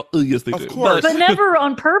go viral? Yes, they Of do. course. but never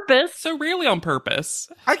on purpose. So rarely on purpose.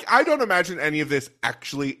 I don't imagine any of this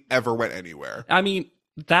actually ever went anywhere. I mean,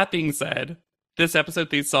 that being said, this episode,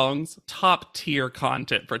 these songs, top tier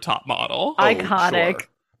content for Top Model. Iconic. Sure.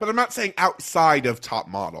 But I'm not saying outside of Top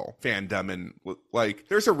Model fandom. And like,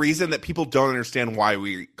 there's a reason that people don't understand why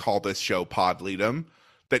we call this show Pod Leadum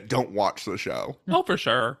that don't watch the show. Oh, for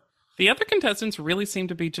sure. The other contestants really seem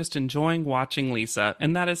to be just enjoying watching Lisa,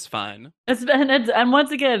 and that is fun. And once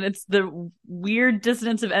again, it's the weird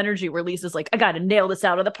dissonance of energy where Lisa's like, I gotta nail this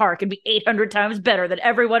out of the park and be 800 times better than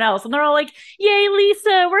everyone else. And they're all like, yay,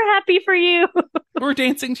 Lisa, we're happy for you. We're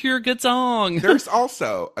dancing to your good song. There's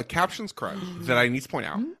also a captions crunch that I need to point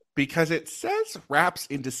out. Because it says raps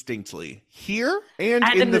indistinctly here and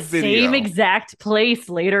in in the the video. same exact place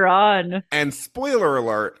later on. And spoiler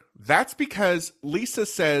alert, That's because Lisa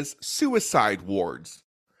says suicide wards.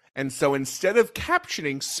 And so instead of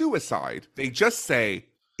captioning suicide, they just say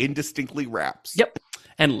indistinctly raps. Yep.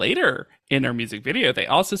 And later in her music video, they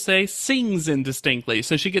also say sings indistinctly.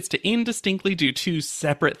 So she gets to indistinctly do two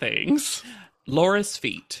separate things. Laura's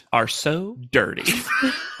feet are so dirty.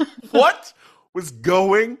 What was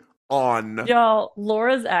going on? Y'all,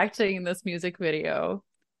 Laura's acting in this music video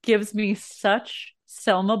gives me such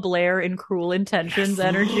Selma Blair in Cruel Intentions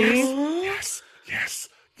energy, Yes.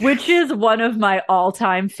 which is one of my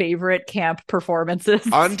all-time favorite camp performances.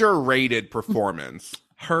 Underrated performance.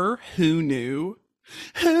 Her who knew?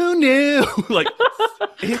 Who knew? Like,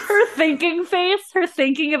 Her thinking face, her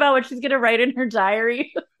thinking about what she's going to write in her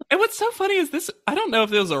diary. and what's so funny is this, I don't know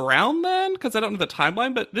if it was around then, because I don't know the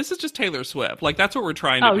timeline, but this is just Taylor Swift. Like, that's what we're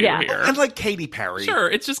trying to do here. And like Katy Perry. Sure,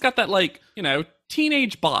 it's just got that, like, you know,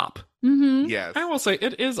 teenage bop. Mm-hmm. Yes. I will say,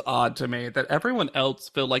 it is odd to me that everyone else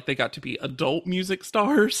feel like they got to be adult music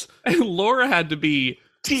stars, and Laura had to be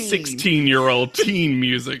Teen. 16-year-old teen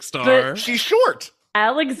music star. She's short.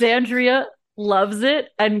 Alexandria loves it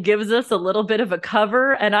and gives us a little bit of a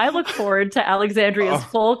cover, and I look forward to Alexandria's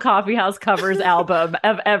full Coffeehouse covers album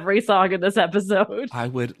of every song in this episode. I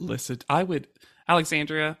would listen.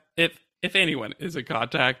 Alexandria, if anyone is in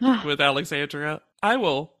contact with Alexandria, I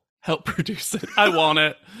will help produce it. I want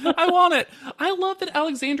it. I want it. I love that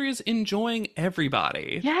Alexandria's enjoying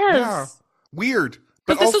everybody. Yes. Yeah. Weird,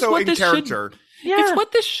 but this is also what in this character. Yeah. It's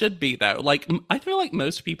what this should be, though. Like, I feel like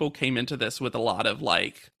most people came into this with a lot of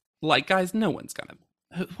like, guys, no one's gonna.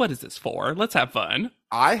 What is this for? Let's have fun.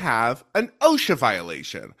 I have an OSHA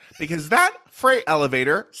violation because that freight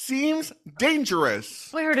elevator seems dangerous.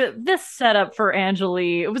 Where did this setup for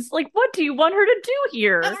Angeli? It was like, what do you want her to do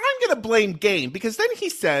here? And I'm going to blame Game because then he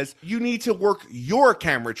says, you need to work your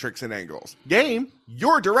camera tricks and angles. Game,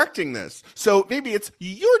 you're directing this. So maybe it's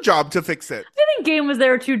your job to fix it. I think Game was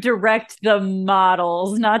there to direct the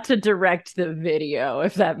models, not to direct the video,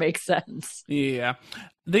 if that makes sense. Yeah,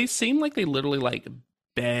 they seem like they literally like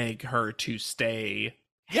beg her to stay.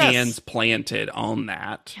 Yes. Hands planted on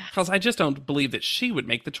that, because I just don't believe that she would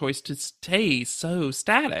make the choice to stay so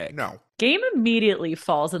static. No. Game immediately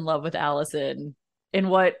falls in love with Allison in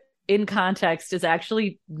what, in context, is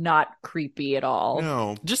actually not creepy at all.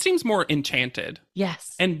 No. Just seems more enchanted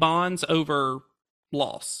Yes. and bonds over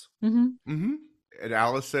loss. Mm-hmm. Mm-hmm. And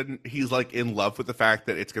Allison, he's like in love with the fact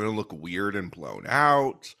that it's going to look weird and blown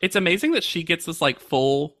out. It's amazing that she gets this like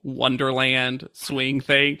full Wonderland swing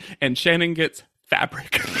thing, and Shannon gets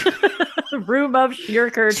fabric. Room of sheer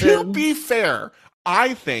To curtains. be fair,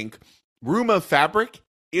 I think Room of Fabric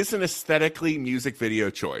is an aesthetically music video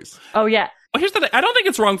choice. Oh, yeah. Well, here's the thing. I don't think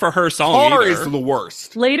it's wrong for her song Tar either. is the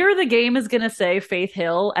worst. Later, the game is going to say Faith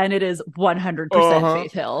Hill, and it is 100%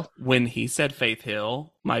 Faith Hill. When he said Faith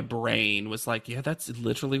Hill, my brain was like, yeah, that's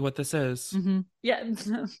literally what this is. Mm-hmm. Yeah.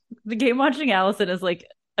 The game watching Allison is like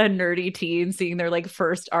a nerdy teen seeing their like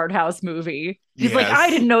first art house movie. He's like, Yes. I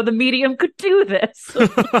didn't know the medium could do this.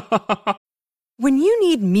 When you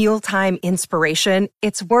need mealtime inspiration,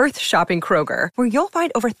 it's worth shopping Kroger, where you'll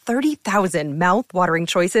find over 30,000 mouth-watering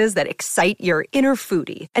choices that excite your inner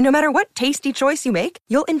foodie. And no matter what tasty choice you make,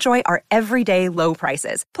 you'll enjoy our everyday low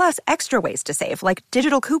prices, plus extra ways to save, like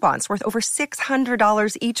digital coupons worth over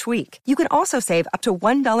 $600 each week. You can also save up to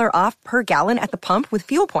 $1 off per gallon at the pump with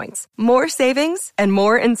fuel points. More savings and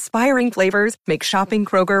more inspiring flavors make shopping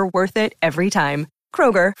Kroger worth it every time.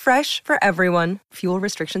 Kroger, fresh for everyone. Fuel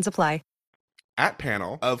restrictions apply. At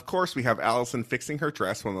panel, of course, we have Allison fixing her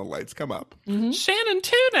dress when the lights come up. Shannon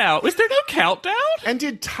too now. Is there no countdown? And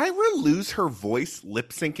did Tyra lose her voice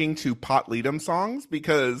lip syncing to Pot Leadum songs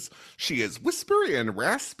because she is whispery and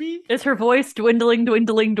raspy? Is her voice dwindling?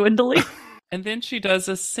 And then she does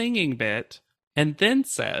a singing bit and then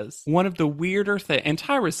says one of the weirder things. And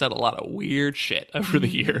Tyra said a lot of weird shit over the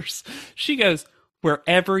years. She goes,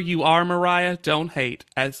 wherever you are, Mariah, don't hate.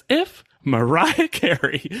 As if Mariah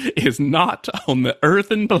Carey is not on the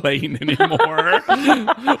earthen plane anymore.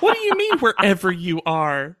 What do you mean, wherever you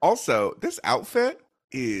are? Also, this outfit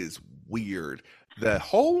is weird. The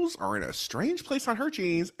holes are in a strange place on her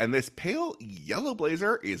jeans, and this pale yellow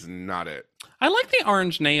blazer is not it. I like the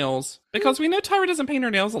orange nails because we know Tyra doesn't paint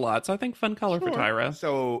her nails a lot, so I think fun color for Tyra.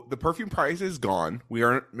 So the perfume prize is gone. We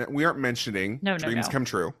aren't mentioning No, dreams come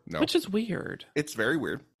true. No, Which is weird. it's very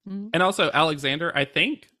weird. And also, Alexander, I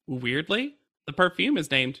think, weirdly, the perfume is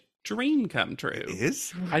named Dream Come True. It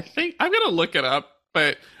is. I think, I'm going to look it up,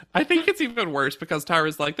 but I think it's even worse because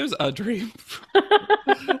Tyra's like, there's a dream.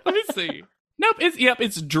 Let me see. Nope,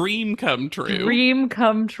 it's Dream Come True. Dream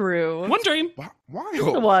come true. One dream. Why?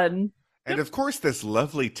 The one. And of course, this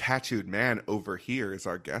lovely tattooed man over here is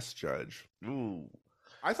our guest judge. Ooh.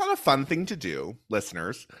 I thought a fun thing to do,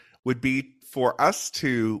 listeners, would be for us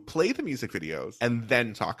to play the music videos and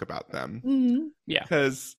then talk about them. Mhm. Yeah.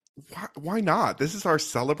 Because why not? This is our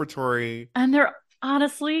celebratory. And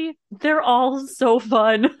they're all so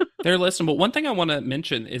fun. They're listenable. One thing I want to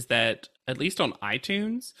mention is that, at least on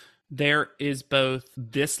iTunes, there is both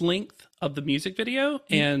this length of the music video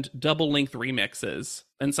and double length remixes.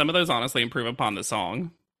 And some of those honestly improve upon the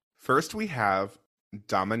song. First, we have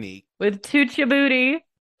Dominique. With Toot Ya Booty.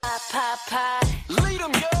 Lead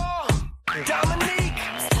 'em, y'all. Dominique.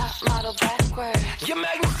 Top model backward. You're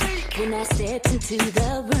magnifique. When I stepped into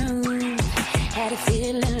the room, had a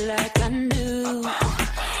feeling like I knew.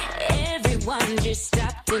 Everyone just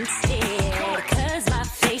stopped and stared, 'cause my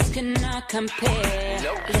face could not compare.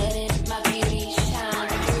 Let it, my beauty shine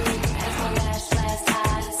through, as my last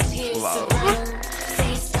eyes pierce Love. the room.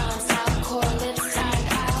 Face down, south, core lips tied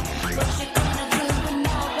out. What you gonna do when I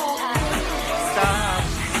walk out? Stop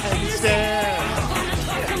and stare.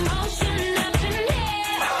 Commotion up in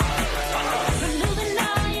here. Removing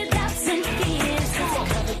all your doubts and fears.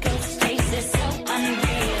 Cover ghost faces so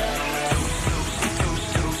unreal.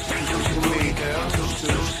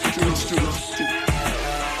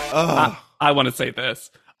 I want to say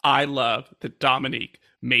this. I love that Dominique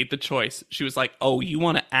made the choice. She was like, oh, you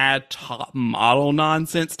want to add top model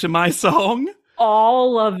nonsense to my song?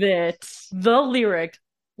 All of it. The lyric,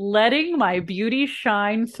 letting my beauty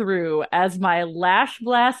shine through as my lash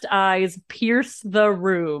blast eyes pierce the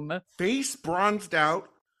room. Face bronzed out,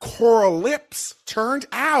 coral lips turned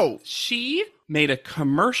out. She made a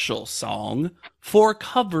commercial song for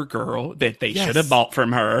CoverGirl that they Yes. should have bought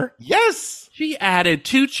from her. Yes. She added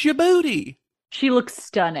Toot Ya Booty. She looks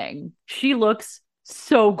stunning. She looks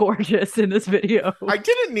so gorgeous in this video. I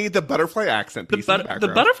didn't need the butterfly accent The, piece in the but- the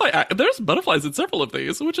background. butterfly, there's butterflies in several of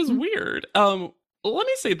these, which is weird. Let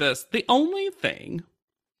me say this. The only thing,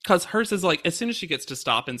 because hers is like, as soon as she gets to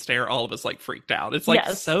stop and stare, all of us like freaked out. It's like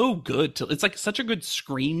Yes. so good it's like such a good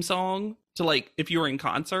scream song to like, if you were in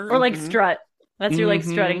concert. Or like Mhm. strut. That's your like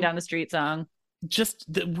Mhm. strutting down the street song.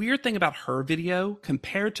 Just the weird thing about her video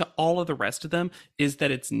compared to all of the rest of them is that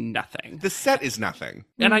it's nothing. The set is nothing.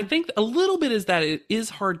 And I think a little bit is that it is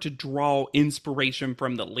hard to draw inspiration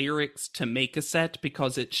from the lyrics to make a set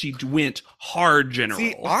because she went hard general.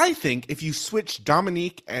 See, I think if you switched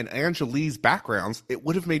Dominique and Angelie's backgrounds, it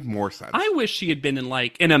would have made more sense. I wish she had been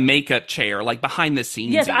in a makeup chair, like behind the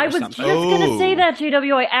scenes. Yes, I was just gonna say that,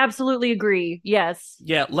 JW. I absolutely agree. Yes.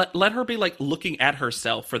 Yeah, let her be like looking at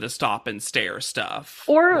herself for the stop and stare stuff.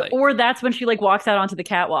 Or Like, or that's when she like walks out onto the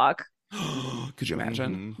catwalk. could you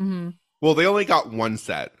imagine? Mhm. Mhm. Well, they only got one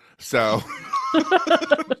set, so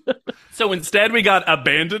So instead, we got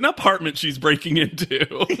abandoned apartment she's breaking into.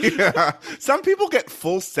 yeah. Some people get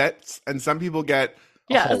full sets, and some people get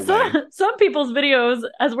a Yeah, hallway. some people's videos,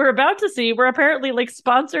 as we're about to see, were apparently like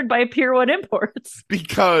sponsored by Pier 1 Imports.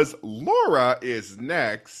 Because Laura is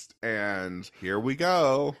next, and here we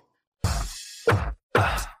go.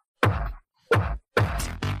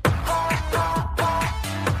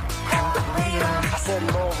 I said,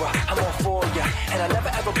 Laura, I'm all for ya, and I never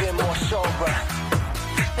ever been more sober.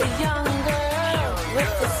 A young girl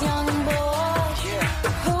with this young boy.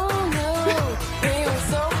 Who knew we were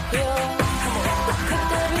so pure? Could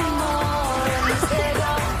there be more in this big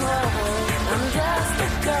old world? I'm just a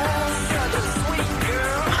girl, Sweet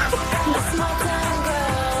girl. a small town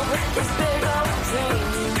girl with these big old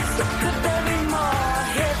dreams. Could there be more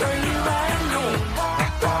here for you and me?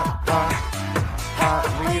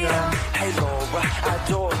 Hey, Laura, I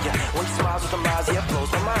adore ya. When you smile with them eyes, yeah, it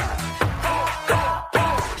blows my mind.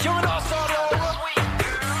 You're an all-star, Laura.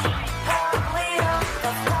 Lead up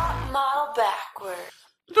the top model backward.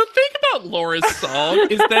 The thing about Laura's song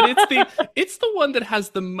is that it's the one that has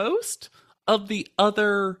the most of the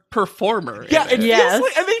other performer. Yeah, in it it. Yes. feels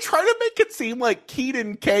like, and they try to make it seem like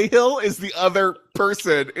Keaton Cahill is the other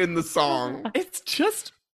person in the song. It's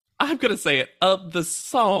just, I'm gonna say it, of the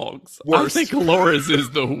songs, Worst. I think Laura's is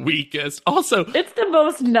the weakest. Also, It's the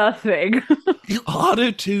most nothing.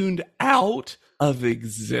 auto-tuned out of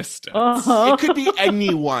existence. Uh-huh. It could be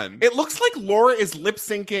anyone. It looks like Laura is lip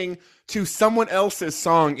syncing to someone else's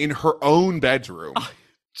song in her own bedroom.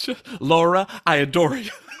 Laura, I adore you.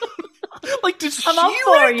 Like, did she I'm all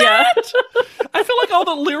for write ya. that? I feel like all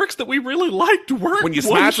the lyrics that we really liked weren't. When you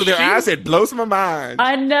ones smash with your she- ass, it blows my mind.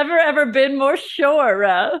 I never ever been more sure.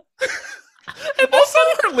 And also,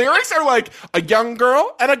 her lyrics are like a young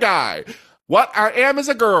girl and a guy. What I am is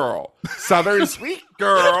a girl, Southern sweet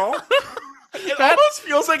girl. It almost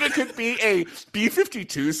feels like it could be a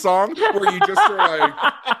B-52 song where you just are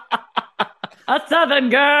like, A Southern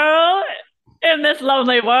girl in this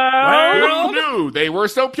lonely world. Who knew they were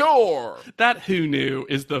so pure? That "who knew"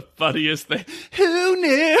 is the funniest thing. Who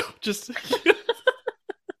knew? Just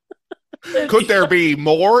Could there be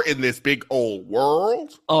more in this big old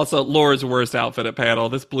world? also Laura's worst outfit at panel.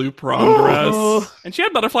 This blue prom dress, and she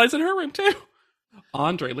had butterflies in her room too.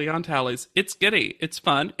 Andre Leon Talley's "It's giddy, it's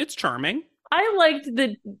fun, it's charming." I liked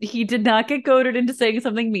that he did not get goaded into saying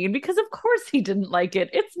something mean because, of course, he didn't like it.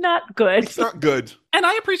 It's not good. It's not good. And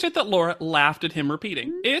I appreciate that Laura laughed at him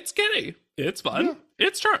repeating, "It's giddy, it's fun,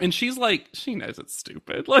 it's charming." And she's like, she knows it's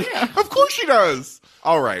stupid. Like, Of course she does.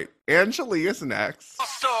 All right. Angelique is next.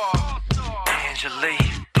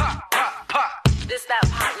 Angelique, pop, pop, pop. This that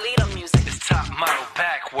pop leader music, It's top model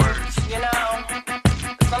backwards. you know?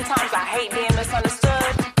 Sometimes I hate being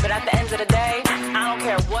misunderstood, but at the end of the day, I don't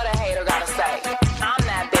care what a hater gotta say. I'm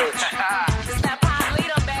that bitch. This that pop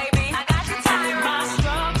leader, baby. I got you tired. My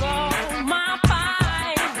struggle, my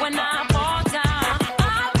fight. When I fall down,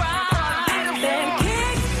 I rise. Been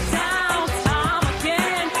kicked down time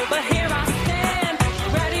again, but here I stand,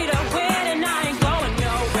 ready to win, and I ain't going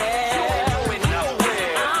nowhere.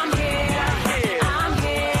 I'm here, I'm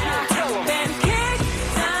here. Been kicked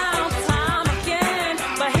down time again,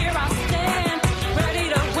 but here I stand, ready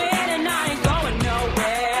to win, and I ain't going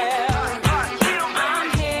nowhere.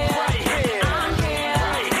 I'm here.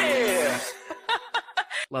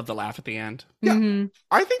 love the laugh at the end. Mhm.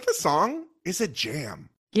 I think the song is a jam.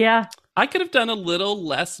 Yeah. I could have done a little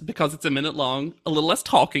less because it's a minute long, a little less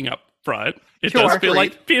talking up front. It Sure. does feel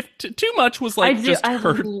like too much was like just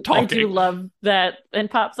her talking. I do love that in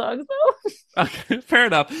pop songs, though. Okay, fair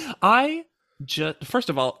enough. First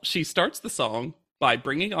of all, she starts the song by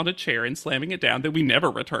bringing on a chair and slamming it down that we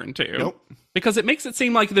never return to. Nope. Because it makes it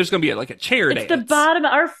seem like there's going to be like a chair It's dance. the bottom.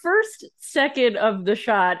 Our first second of the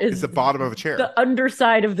shot is It's the bottom of a chair. the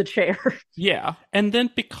underside of the chair. Yeah. And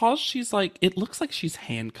then because she's like, it looks like she's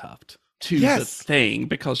handcuffed to the Yes. thing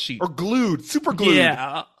because she. Or glued, super glued.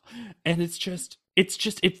 Yeah. And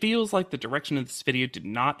it feels like the direction of this video did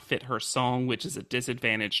not fit her song, which is a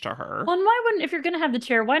disadvantage to her. Well, and why wouldn't, if you're going to have the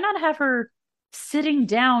chair, why not have her sitting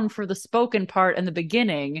down for the spoken part in the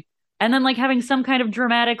beginning and then like having some kind of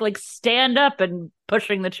dramatic like stand up and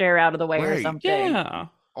pushing the chair out of the way or Right. something? Yeah.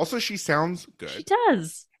 Also, she sounds She good.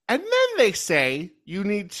 does. And then they say you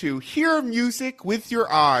need to hear music with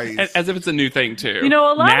your eyes. As if it's a new thing, too. You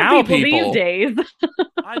know, a lot Now of people these days,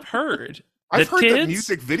 I've heard. I've heard that kids-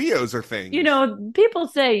 music videos are things. you know, people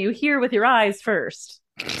say you hear with your eyes first.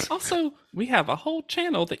 Also, we have a whole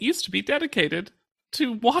channel that used to be dedicated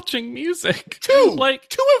to watching music. Two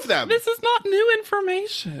of them. This is not new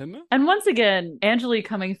information. And once again, Angelique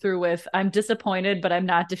coming through with, I'm disappointed, but I'm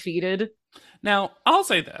not defeated. Now, I'll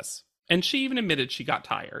say this, and she even admitted she got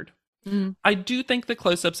tired. Mm. I do think the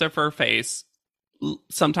close-ups of her face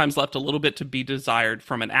sometimes left a little bit to be desired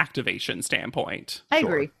from an activation standpoint. I Sure.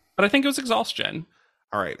 agree. But I think it was exhaustion.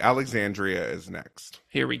 All right, Alexandria is next.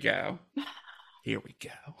 Here we go. Here we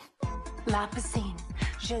go. La piscine,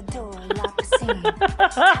 j'adore la piscine.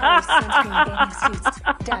 Towels, sunscreen, bathing suits,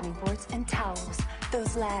 diving boards, and towels.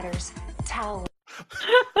 Those ladders, towels.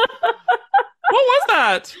 What was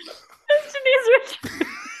that? Denise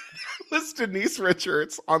Richards. This is Denise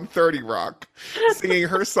Richards on 30 Rock singing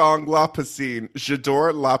her song La Piscine.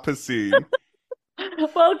 J'adore la piscine.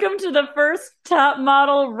 Welcome to the first top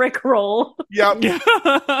model Rickroll. Yep.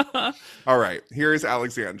 Yeah. All right, here's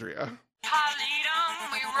Alexandria.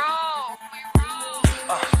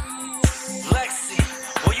 Lexi,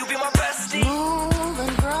 will you be my bestie? Move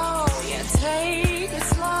and grow, yeah, take it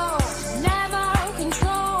slow. Never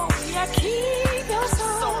control, yeah, keep your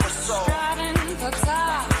soul. Striving for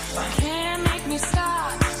top, can't make me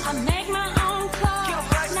stop. I make my own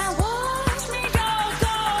clock. Now watch me go,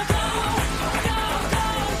 go, go, go, go,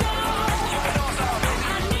 go. I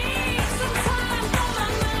need some time for my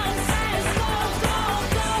mind says go, go,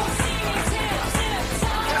 go. See me tip, tip,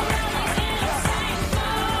 toe around like insane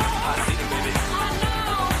flow. I see the baby. I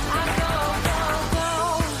know, I go, go, go.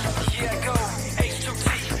 Yeah, go. H2T,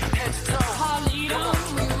 head to toe. Harley,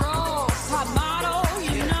 we roll. Top model,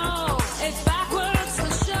 you know. It's backwards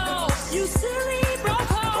for show. You silly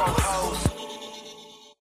bro-hoes.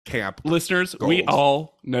 Camp. Listeners, we Gold.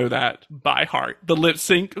 all know that by heart. The lip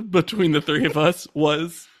sync between the three of us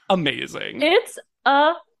was amazing. It's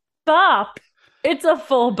a bop. It's a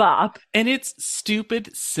full bop. And it's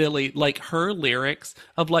stupid, silly, like her lyrics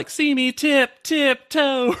of like, see me tip, tip,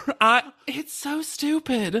 toe. It's so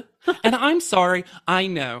stupid. And I'm sorry. I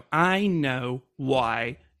know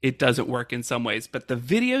why it doesn't work in some ways, but the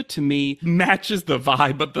video to me matches the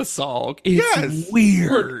vibe of the song. It's Yes.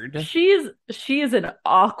 weird. She is an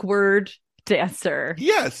awkward dancer.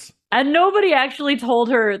 Yes. And nobody actually told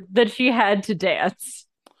her that she had to dance.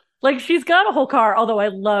 Like, she's got a whole car, although I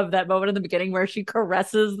love that moment in the beginning where she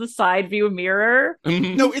caresses the side view mirror.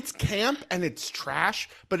 Mhm. No, it's camp and it's trash,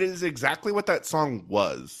 but it is exactly what that song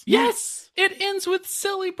was. Yes, it ends with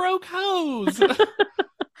silly broke hose.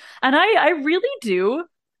 And I really do.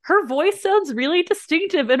 Her voice sounds really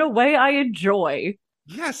distinctive in a way I enjoy.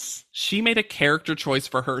 Yes. She made a character choice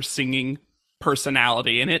for her singing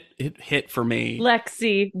personality, and it hit for me.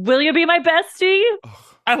 Lexi, will you be my bestie?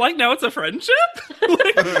 I like now it's a friendship.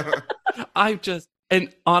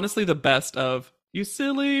 And honestly, the best of you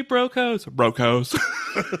silly brocos.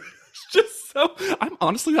 It's just so, I'm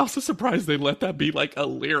honestly also surprised they let that be like a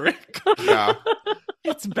lyric. Yeah.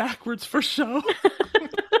 It's backwards for show.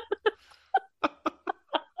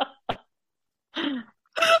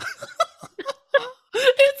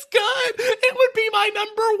 It's good. It would be my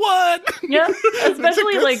number one. Yeah, It's a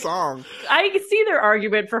especially good like song. I see their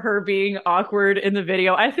argument for her being awkward in the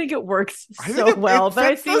video. I think it works I think so it well, but I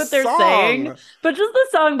fits see the what they're song. saying. But just the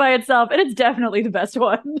song by itself, and it's definitely the best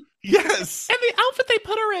one. Yes. And the outfit they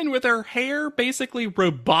put her in with her hair basically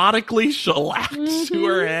robotically shellacked to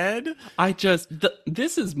her head.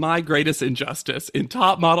 This is my greatest injustice in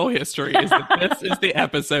top model history is that this is the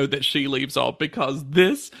episode that she leaves off because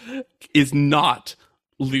this is not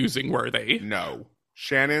losing worthy. No.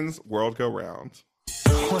 Shannon's World Go Round.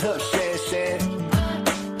 What up, Shan?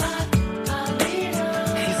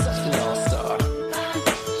 He's such an all-star.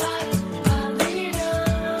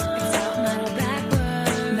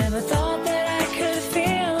 Never thought that I could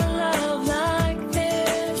feel love like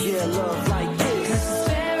this. Yeah, love like this. This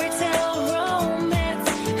fairy tale romance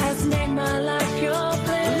has made my life pure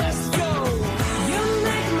bliss. Let's go. You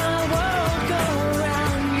make my world go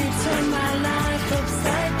round. You turn my life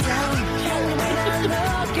upside down. And when I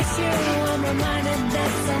look at you, I'm reminded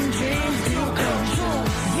that some dreams do come true.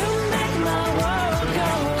 You make my world go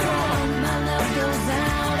round. My love goes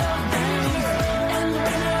out of bounds. And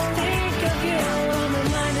when I think of you, I'm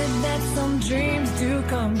reminded that some dreams do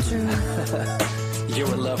come true.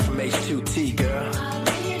 You're in love from H2T, girl.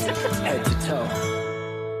 Head to toe.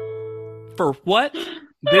 For what?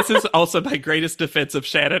 This is also my greatest defense of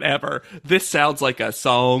Shannon ever. This sounds like a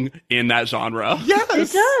song in that genre.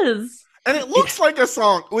 Yes. It does. And it looks like a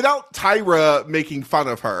song without Tyra making fun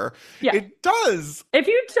of her. Yeah. It does. If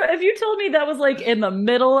you told me that was like in the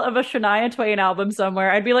middle of a Shania Twain album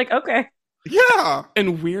somewhere, I'd be like, okay. Yeah.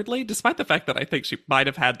 And weirdly, despite the fact that I think she might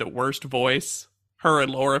have had the worst voice, her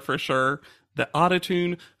and Laura for sure, the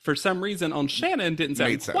autotune, for some reason, on Shannon didn't sound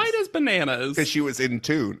Made sense. quite as bananas. Because she was in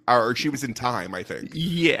tune, or she was in time, I think.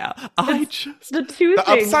 Yeah, I just... The two The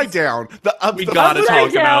things. upside down. We gotta Upside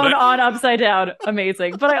talk about down it. on Upside Down.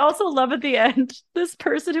 Amazing. But I also love at the end, this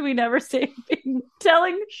person who we never see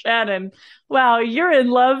telling Shannon, wow, you're in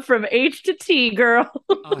love from H to T, girl.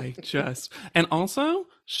 And also,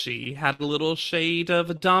 she had a little shade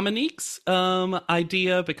of Dominique's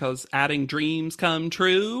idea because adding dreams come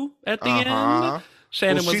true at the end.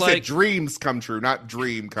 Shannon Well, she was said like, dreams come true, not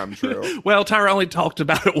dream come true. well, Tyra only talked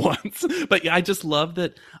about it once. But yeah, I just love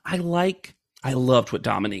that. I loved what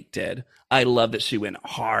Dominique did. I love that she went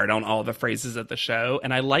hard on all the phrases of the show.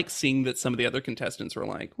 And I like seeing that some of the other contestants were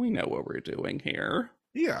like, we know what we're doing here.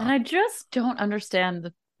 Yeah. And I just don't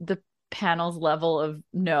understand the panel's level of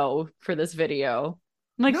no for this video.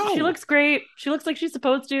 Like, No. she looks great. She looks like she's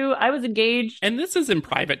supposed to. I was engaged. And this is in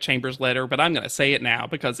private Chambers' letter, but I'm going to say it now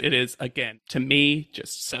because it is, again, to me,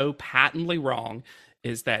 just so patently wrong,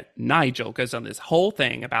 is that Nigel goes on this whole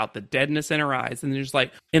thing about the deadness in her eyes. And there's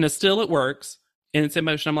like, in a still, it works. In its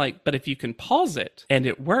emotion, I'm like, but if you can pause it and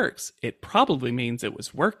it works, it probably means it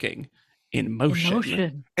was working in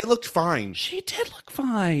motion. It looked fine. She did look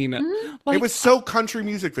fine. Mm-hmm. Like, It was so country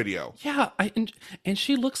music video. yeah, and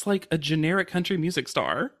she looks like a generic country music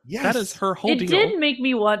star. Yes. That is her whole It deal. did make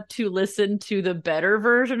me want to listen to the better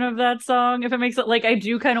version of that song, if it makes it like I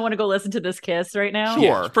do kind of want to go listen to This Kiss right now. Sure.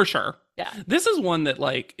 Yeah, for sure. Yeah. This is one that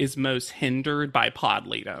like is most hindered by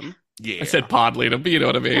Podleadum. Yeah. I said Podleadum, but you know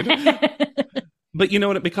what I mean. But you know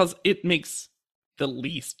what? Because it makes the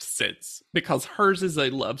least sense because hers is a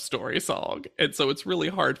love story song, and so it's really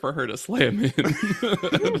hard for her to slam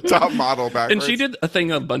in. Top model backwards. And she did a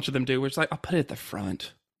thing a bunch of them do, where it's like, I'll put it at the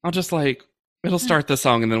front. I'll just like it'll start the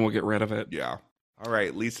song, and then we'll get rid of it. Yeah. All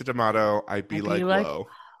right. Lisa D'Amato, I'd be like low.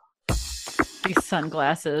 These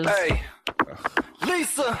sunglasses. Hey,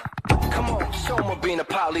 Lisa, come on, show 'em what being a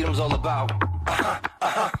Podleadum's all about.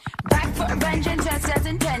 Back for vengeance, just as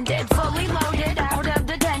intended. Fully loaded, out of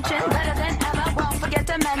detention. Better than ever, won't forget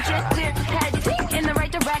to mention. Clear head, think in the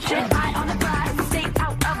right direction. Eye on the prize, stay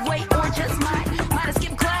out of way or just might have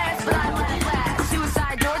skipped class, but I went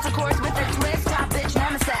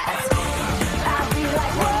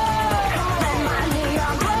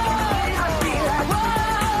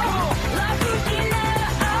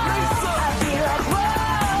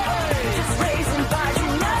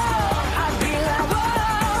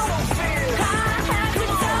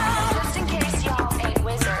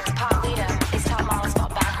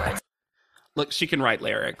Look, she can write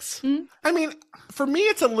lyrics. I mean, for me,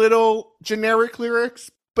 it's a little generic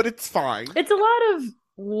lyrics, but it's fine. It's a lot of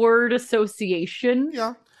word association.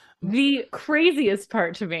 Yeah. The craziest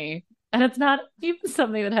part to me, and it's not even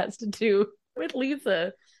something that has to do with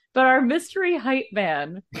Lisa, but our mystery hype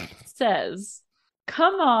man says,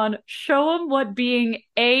 come on, show him what being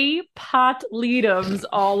a pot leadum's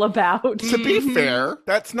all about. To be fair,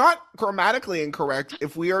 that's not grammatically incorrect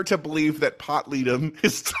if we are to believe that pot leadum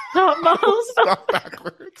is Almost. spelled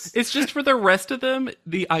backwards. It's just for the rest of them,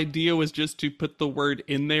 the idea was just to put the word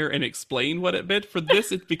in there and explain what it meant. For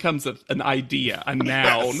this, it becomes an idea, a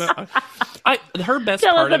noun. Her best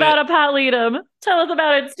Tell part us of about it, a pot leadum. Tell us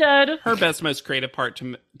about it, stud. her best, most creative part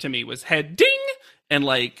to me was head ding, and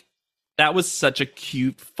like that was such a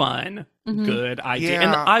cute, fun, good idea. Yeah.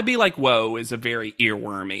 And I'd be like, "Whoa" is a very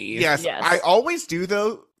earwormy. Yes, Yes. I always do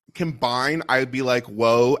though. Combine, I'd be like,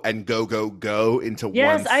 "Whoa" and "Go Go Go" into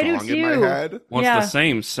Yes, one I do song in my too. head. Well, Yeah. it's the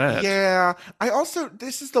same set. Yeah, I also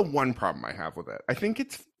this is the one problem I have with it. I think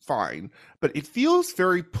it's fine, but it feels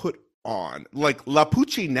very put on. Like La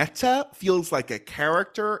Puccinetta feels like a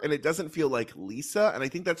character, and it doesn't feel like Lisa. And I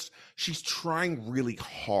think that's she's trying really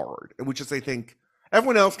hard, which is I think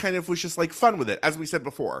everyone else kind of was just like fun with it, as we said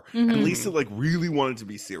before, and Lisa like really wanted to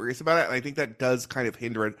be serious about it, and I think that does kind of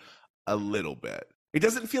hinder it a little bit. It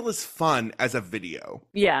doesn't feel as fun as a video.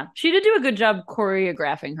 Yeah, she did do a good job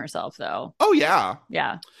choreographing herself, though. Oh yeah,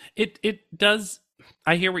 Yeah. It does.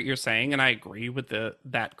 I hear what you're saying, and I agree with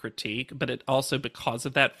that critique. But it also, because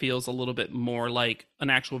of that, feels a little bit more like an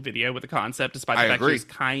actual video with a concept. Despite the I fact agree.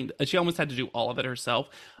 she almost had to do all of it herself.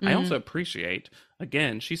 I also appreciate,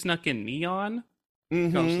 again, she snuck in neon.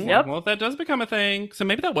 Mhm. So she's like, Yep. well, if that does become a thing, so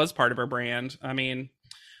maybe that was part of her brand. I mean,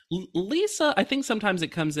 Lisa, I think sometimes it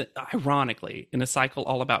comes in, ironically in a cycle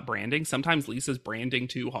all about branding. Sometimes Lisa's branding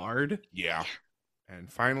too hard. Yeah.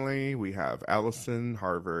 And finally, we have Allison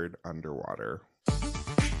Harvard underwater.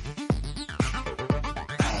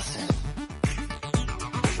 Allison,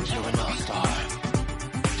 you're an all-star.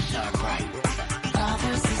 Shine bright.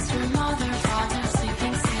 Father, sister, mother, father,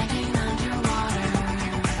 sleeping, standing underwater.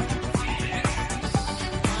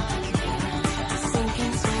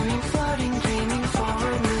 Sinking, swimming, floating, dreaming,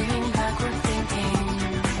 forward, moving, backward, thinking.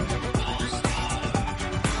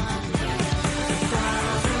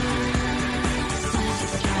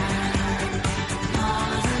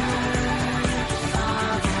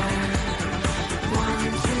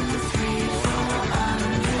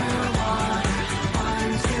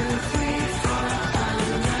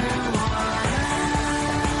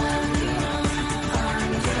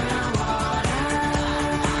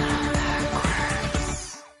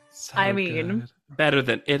 So I mean- good. Better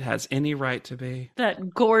than it has any right to be.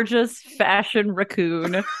 That gorgeous fashion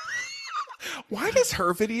raccoon. Why does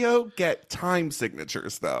her video get time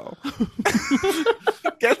signatures though?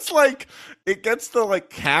 It gets the like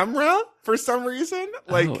camera for some reason.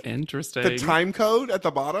 Like Oh, interesting. the time code at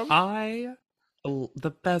the bottom. The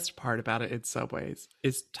best part about it in some ways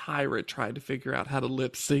is Tyra trying to figure out how to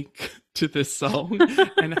lip sync to this song,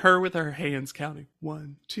 and her with her hands counting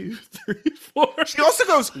 1, 2, 3, 4. She also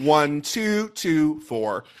goes 1, 2, 2,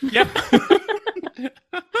 4. Yep.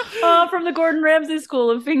 Oh, from the Gordon Ramsay School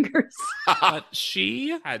of Fingers. But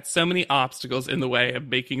she had so many obstacles in the way of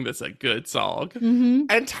making this a good song. Mm-hmm.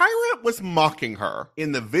 And Tyra was mocking her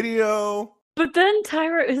in the video. But then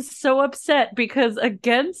Tyra is so upset because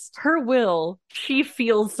against her will, she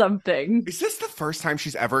feels something. Is this the first time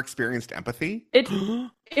she's ever experienced empathy?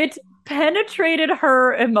 It penetrated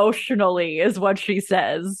her emotionally, is what she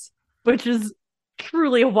says, which is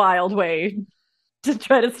truly a wild way to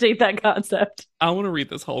try to state that concept. I want to read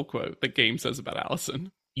this whole quote that Game says about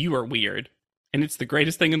Allison. You are weird, and it's the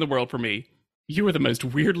greatest thing in the world for me. You are the most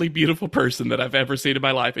weirdly beautiful person that I've ever seen in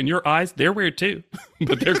my life. And your eyes, they're weird too,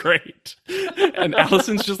 but they're great. And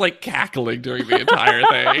Allison's just like cackling during the entire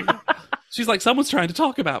thing. She's like, someone's trying to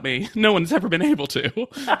talk about me. No one's ever been able to.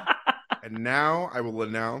 And now I will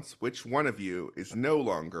announce which one of you is no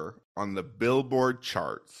longer on the Billboard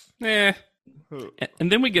charts. Who?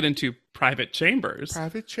 And then we get into private chambers.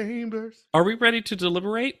 Private chambers. Are we ready to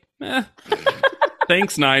deliberate?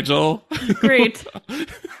 Thanks, Nigel. Great.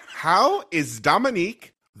 How is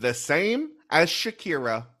Dominique the same as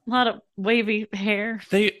Shakira? A lot of wavy hair.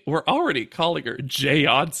 They were already calling her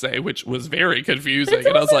Jayonce, which was very confusing. It's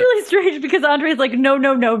And I was also like, really strange because Andre's like,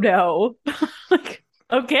 no. Like,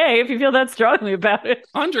 okay, if you feel that strongly about it.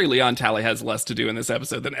 Andre Leon Talley has less to do in this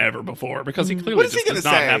episode than ever before because he What clearly is he just does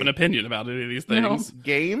gonna not say? have an opinion about any of these No. things.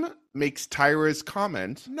 Game makes Tyra's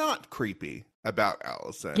comment not creepy about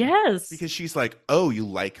Allison. Yes. Because she's like, oh, you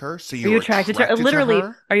like her? So Are you're you attracted to her? Literally,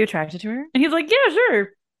 are you attracted to her? And he's like, yeah, sure.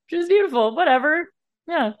 She's beautiful. Whatever.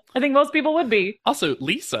 Yeah, I think most people would be. Also,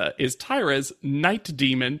 Lisa is Tyra's night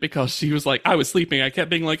demon because she was like, I was sleeping. I kept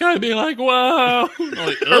being like, I'd be like, whoa.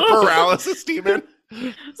 Like, Her "Ugh." paralysis demon.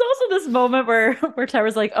 It's also this moment where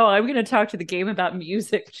Tyra's like, "Oh, I'm going to talk to the game about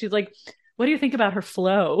music." She's like, "What do you think about her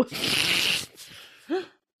flow?"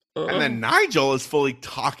 And then Nigel is fully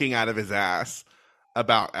talking out of his ass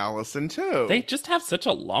about Allison too. They just have such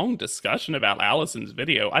a long discussion about Allison's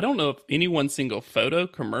video. I don't know if any one single photo,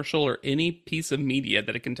 commercial, or any piece of media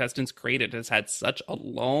that a contestant's created has had such a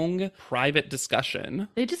long, private discussion.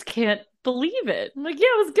 They just can't believe it. I'm like, yeah,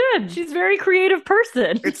 it was good. She's a very creative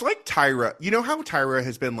person. It's like Tyra. You know how Tyra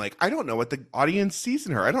has been like, I don't know what the audience sees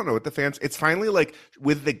in her. I don't know what the fans. It's finally like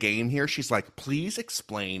with the game here, she's like, please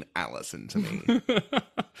explain Allison to me.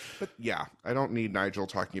 But yeah, I don't need Nigel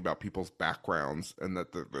talking about people's backgrounds and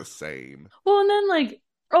that they're the same. Well, and then like,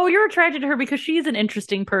 oh, you're attracted to her because she's an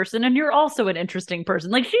interesting person and you're also an interesting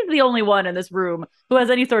person. Like, she's the only one in this room who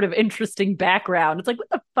has any sort of interesting background. It's like, what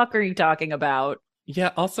the fuck are you talking about?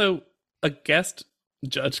 Yeah, also, a guest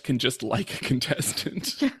judge can just like a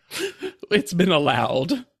contestant. It's been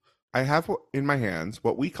allowed. I have in my hands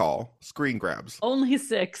what we call screen grabs. Only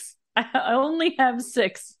 6. I only have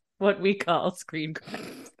 6 what we call screen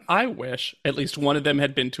grabs. I wish at least one of them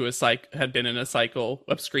had been in a cycle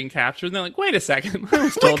of screen capture, and they're like, "Wait a second, I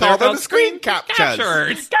was We told call they're them called screen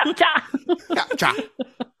captures. captures." Gotcha.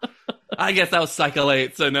 I guess that was cycle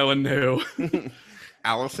 8, so no one knew.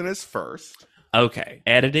 Allison is first. Okay,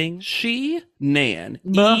 editing. She, Nan,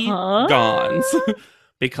 Uh-huh. Gons,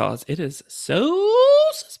 because it is so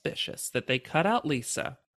suspicious that they cut out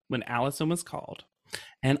Lisa when Allison was called,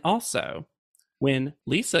 and also. When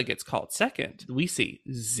Lisa gets called second, we see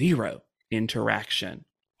 0 interaction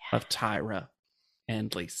of Tyra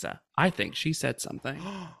and Lisa. I think she said something.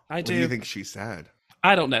 What do you think she said?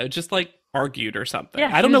 I don't know, just like argued or something. Yeah,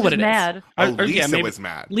 I don't she know was what just it is. mad. Oh, Or, Lisa maybe- was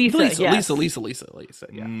mad. Lisa, yes. Lisa.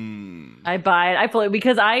 Yeah. I buy it. I fully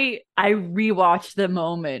because I rewatched the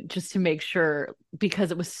moment just to make sure because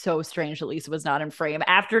it was so strange that Lisa was not in frame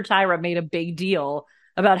after Tyra made a big deal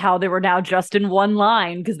about how they were now just in one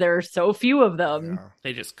line because there are so few of them. Yeah.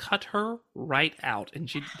 They just cut her right out,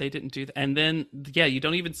 and they didn't do that. And then, yeah, you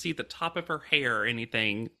don't even see the top of her hair or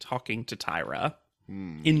anything talking to Tyra.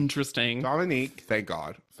 Interesting. Dominique, thank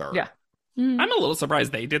God, third. Yeah. I'm a little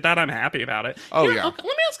surprised they did that. I'm happy about it. Oh, Here, yeah. okay, let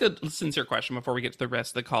me ask a sincere question before we get to the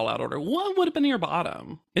rest of the call out order. What would have been your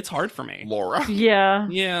bottom? It's hard for me. Laura Yeah.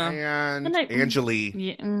 Yeah. and And I- Angeli.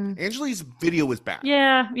 Yeah. Angeli's video was bad.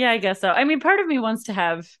 Yeah, I guess so. I mean, part of me wants to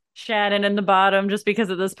have Shannon in the bottom just because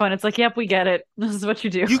at this point it's like, yep, we get it. This is what you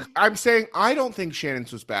do. I'm saying I don't think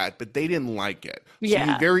Shannon's was bad, but they didn't like it. So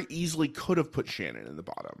Yeah. you very easily could have put Shannon in the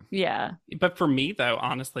bottom. Yeah. But for me, though,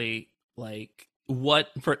 honestly, like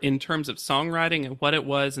in terms of songwriting and what it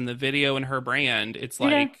was in the video and her brand, it's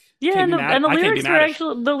like Yeah, can't and be the, mad- and the I can't be lyrics mad were at-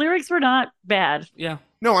 actually the lyrics were not bad. yeah,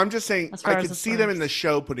 No, I'm just saying As far I as could the see them in lyrics. the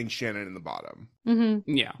show putting Shannon in the bottom.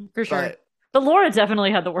 yeah. For sure. But But Laura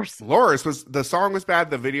definitely had the worst. Laura's the song was bad,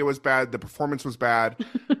 the video was bad, the performance was bad,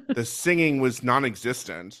 the singing was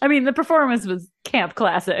non-existent. I mean, the performance was camp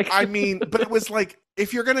classic. I mean, but it was like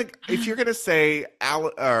if you're gonna say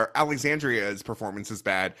Alexandria's performance is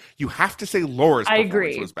bad, you have to say Laura's I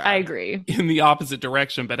performance agree. was bad. I agree. In the opposite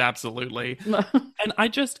direction, but absolutely. And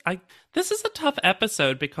this is a tough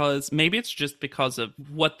episode because maybe it's just because of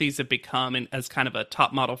what these have become and as kind of a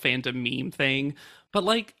top model fandom meme thing. But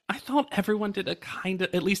like, I thought everyone did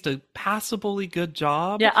at least a passably good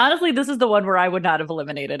job. Yeah, honestly, this is the one where I would not have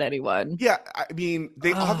eliminated anyone. Yeah, I mean,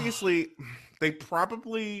 they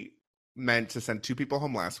probably meant to send 2 people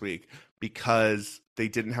home last week because they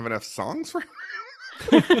didn't have enough songs for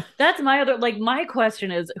That's my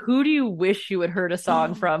question is, who do you wish you had heard a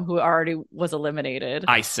song from who already was eliminated?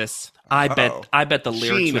 ISIS. I bet the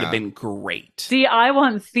lyrics would have Sheena. been great. See, I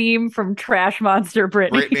want theme from Trash Monster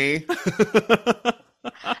Britney. Britney.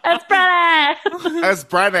 That's Britney! As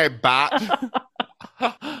Britney bat.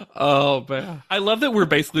 Oh man, I love that we're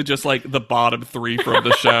basically just like the bottom 3 from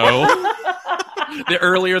the show. The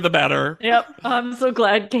earlier, the better. Yep. I'm so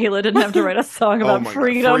glad Kayla didn't have to write a song about Oh my God,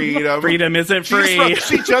 freedom. freedom. Freedom isn't She free.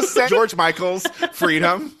 she just said George Michael's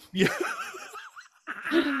Freedom. Yeah.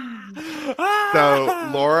 So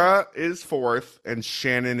Laura is 4th and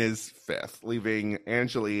Shannon is 5th, leaving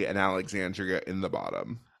Angeli and Alexandria in the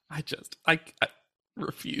bottom. I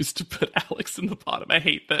refuse to put Alex in the bottom. I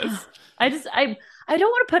hate this. I don't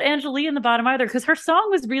want to put Angelique in the bottom either because her song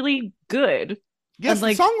was really good. Yes, And,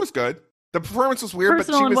 like, the song was good. The performance was weird, but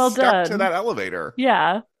she personal and was well stuck to done. that elevator.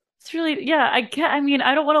 Yeah. It's really, yeah, I can't, I mean,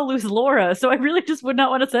 I don't want to lose Laura, so I really just would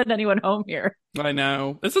not want to send anyone home here. I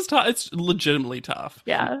know. This is tough. It's legitimately tough.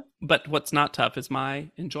 Yeah. But what's not tough is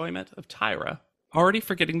my enjoyment of Tyra already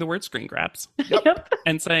forgetting the word screen grabs Yep.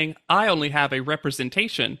 and saying, I only have a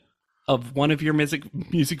representation of one of your music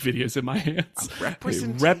videos in my hands. A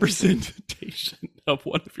representation? A representation of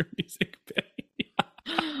one of your music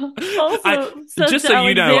videos. Also, says Just to so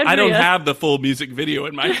you know, I don't Alexandria- have the full music video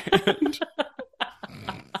in my hand.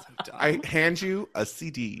 I hand you a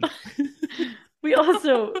CD. We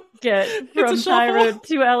also get from a shuffle. Tyra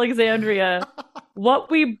to Alexandria. What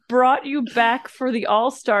we brought you back for the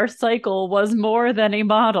All-Star cycle was more than a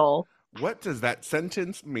model. What does that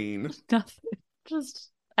sentence mean? Nothing. Just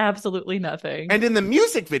absolutely nothing. And in the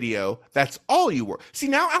music video, that's all you were. See,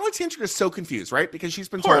 now Alexandria is so confused, right? Because she's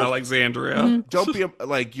been Poor told, Alexandria. don't be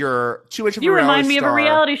like you're too much of you a reality remind me of a star.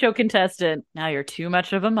 reality show contestant. Now you're too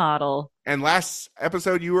much of a model. And last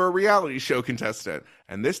episode, you were a reality show contestant,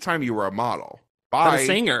 and this time you were a model. But Bye. a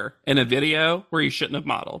singer in a video where you shouldn't have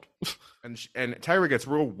modeled. And Tyra gets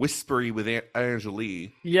real whispery with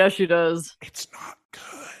Angelique. Yeah, she does. It's not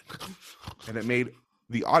good, and it made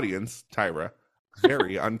the audience, Tyra,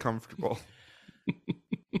 very uncomfortable.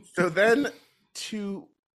 So then, to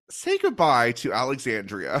say goodbye to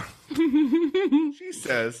Alexandria, she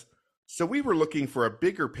says, "So we were looking for a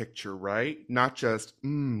bigger picture, right? Not just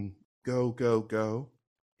go, go, go."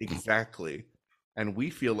 Exactly. And we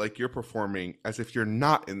feel like you're performing as if you're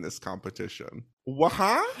not in this competition. What?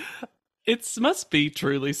 It must be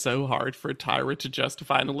truly so hard for Tyra to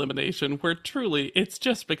justify an elimination where truly it's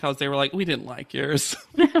just because they were like, we didn't like yours.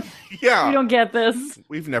 Yeah. You don't get this.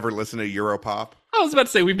 We've never listened to Europop. I was about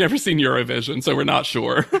to say we've never seen Eurovision, so we're not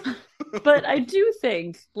sure. But I do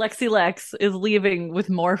think Lexi Lex is leaving with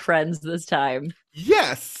more friends this time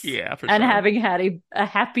Yes. Yeah, for and sure. having had a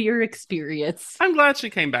happier experience. I'm glad she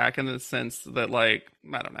came back in the sense that, like,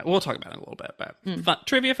 I don't know. We'll talk about it in a little bit. But fun,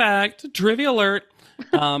 trivia fact, trivia alert.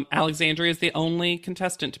 Alexandria is the only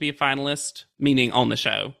contestant to be a finalist, meaning on the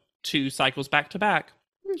show, 2 cycles back to back.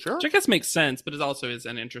 Sure. Which I guess makes sense, but it also is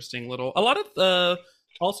an interesting little. A lot of the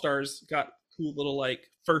All-Stars got cool little, like,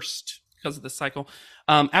 first because of this cycle.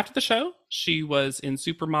 After the show, she was in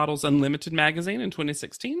Supermodels Unlimited magazine in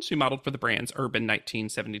 2016. She modeled for the brands Urban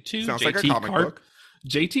 1972, Sounds like a comic book.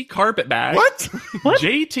 JT Carpet Bag. What?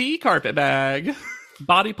 JT Carpet Bag.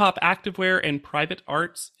 Body Pop Activewear and Private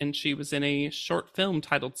Arts, and she was in a short film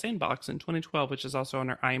titled Sandbox in 2012, which is also on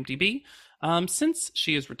her IMDb. Since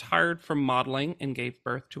she is retired from modeling and gave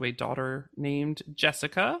birth to a daughter named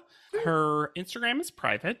Jessica, her Instagram is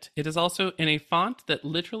private. It is also in a font that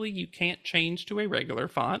literally you can't change to a regular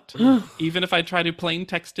font, even if I try to plain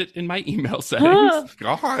text it in my email settings,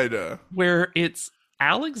 God. where it's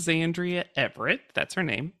Alexandria Everett, that's her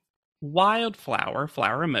name, Wildflower,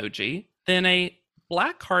 flower emoji, then a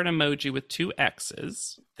black heart emoji with 2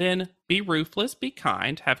 X's, then be ruthless, be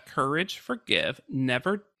kind, have courage, forgive,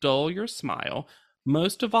 never dull your smile,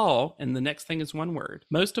 most of all, and the next thing is one word,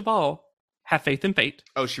 most of all, have faith in fate.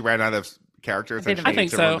 Oh, she ran out of characters and she I needs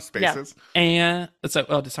think to so. run spaces. And so,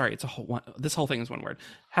 oh, sorry, it's a whole one. This whole thing is one word.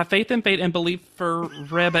 Have faith in fate and believe for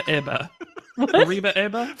Reba Eba. Reba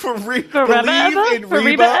Eba? For For believe Reba Eva? in For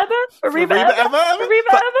Reba Eva? For Reba Reba Eva? Eva?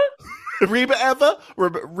 For Reba Eva?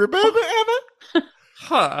 Reba Eva? Reba Eva?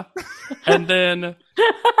 Huh. And then,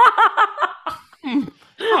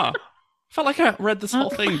 felt like I read this whole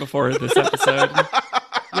thing before this episode.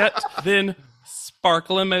 Yet, then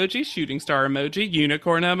sparkle emoji, shooting star emoji,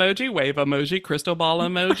 unicorn emoji, wave emoji, crystal ball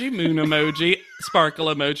emoji, moon emoji, sparkle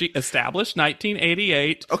emoji, established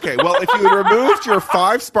 1988. Okay, well, if you had removed your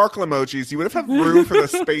 5 sparkle emojis, you would have had room for the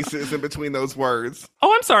spaces in between those words.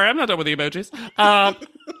 Oh, I'm sorry, I'm not done with the emojis.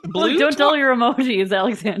 Blue, Look, don't tell your emojis,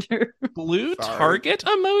 Alexander. blue Sorry. target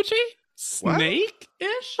emoji,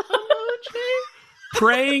 snake-ish emoji,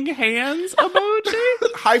 praying hands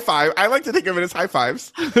emoji. High five. I like to think of it as high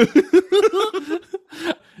fives.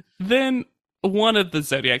 Then one of the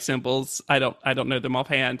zodiac symbols, I don't know them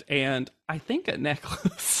offhand, and I think a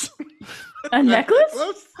necklace. A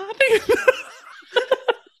necklace? I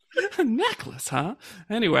think a necklace, huh?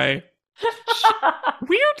 Anyway,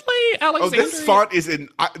 weirdly, Oh, Alexandria.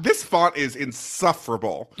 this font is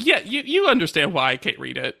insufferable. Yeah, you understand why I can't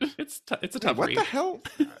read it. It's a tough What read. the hell?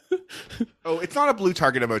 Oh, it's not a blue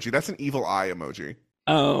target emoji. That's an evil eye emoji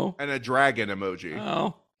Oh, and a dragon emoji.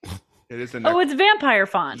 oh, It is a Oh, it's vampire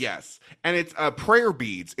font. yes, and it's prayer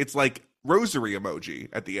beads. It's like rosary emoji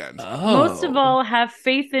at the end. oh. Most of all, have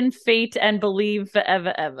faith in fate and believe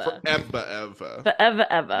forever, ever. Forever. Forever,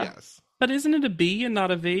 ever. Yes. But isn't it a B and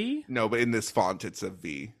not a V? No, but in this font, it's a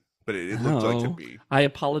V. but it looked like to Oh, be. I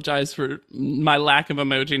apologize for my lack of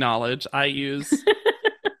emoji knowledge. I use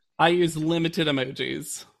limited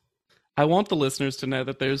emojis. I want the listeners to know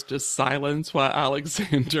that there's just silence while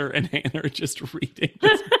Alexander and Hannah are just reading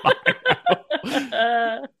this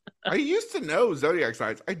bio. I used to know zodiac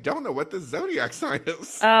signs. I don't know what the zodiac sign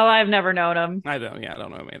is. Oh, I've never known him. I don't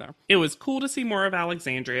know him either. It was cool to see more of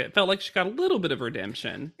Alexandria. It felt like she got a little bit of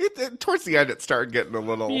redemption. Towards the end, it started getting a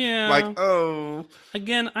little Yeah. like, oh.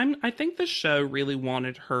 Again, I think the show really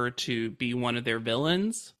wanted her to be one of their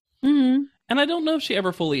villains. Mm-hmm. And I don't know if she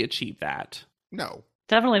ever fully achieved that. No.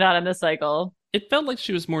 Definitely not in this cycle. It felt like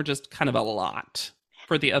she was more just kind of a lot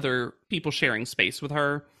for the other people sharing space with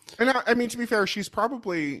her. And I mean, to be fair, she's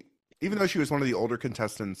probably, even though she was one of the older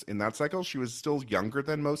contestants in that cycle, she was still younger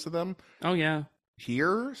than most of them Oh, yeah.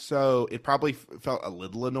 here. So it probably felt a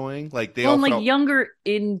little annoying. Like they Well, all and, like felt, younger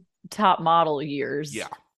in top model years. yeah.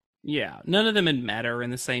 Yeah. None of them had met her in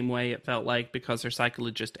the same way, it felt like, because her cycle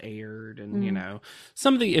had just aired. And, you know,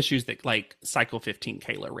 some of the issues that, like, Cycle 15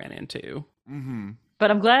 Kayla ran into. Mm-hmm.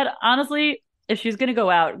 But I'm glad, honestly, if she's going to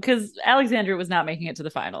go out, because Alexandria was not making it to the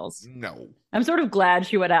finals. No. I'm sort of glad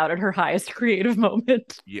she went out at her highest creative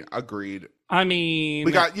moment. Yeah, agreed. I mean,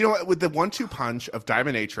 We got, you know what, with the 1-2 punch of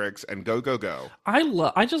Diaminatrix and Go Go Go.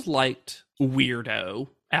 I just liked weirdo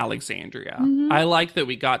Alexandria. Mhm. I like that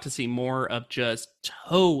we got to see more of just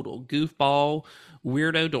total goofball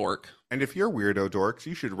weirdo dork. And if you're weirdo dorks,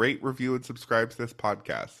 you should rate, review, and subscribe to this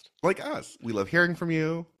podcast. Like us. We love hearing from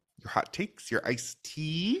you, your hot takes, your iced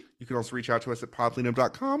tea. You can also reach out to us at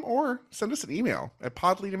podleadum.com or send us an email at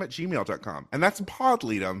podleadum@gmail.com. And that's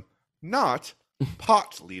podleadum, not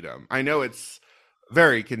potleadum. I know it's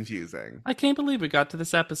very confusing. I can't believe we got to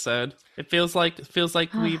this episode. It feels like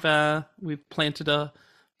we've planted a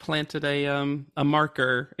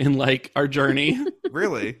marker in like our journey.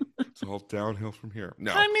 Really? It's all downhill from here.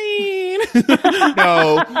 No. I mean,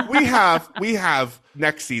 No, we have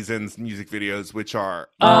next season's music videos, which are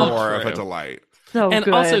Oh, more of a true. delight. So and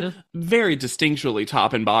good. also very distinctually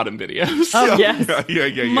top and bottom videos. Oh, yes.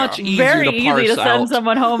 Yeah. Much easier Very to easy parse to send out.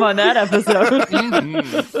 someone home on that episode.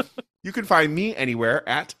 Mhm. You can find me anywhere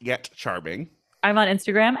at Yet Charming. I'm on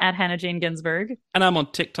Instagram at Hannah Jane Ginsburg. And I'm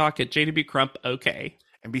on TikTok at JDB Crump. Okay.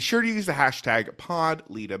 And be sure to use the hashtag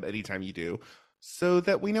PodLeadum anytime you do, so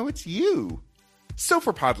that we know it's you. So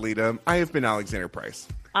for PodLeadum, I have been Alexander Price.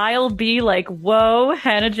 I'll be like, whoa,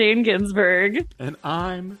 Hannah Jane Ginsburg. And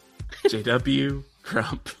I'm JW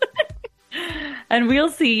Crump. And we'll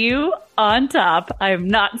see you on top. I'm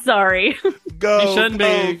not sorry. Go, You shouldn't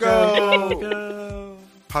be. go. Go.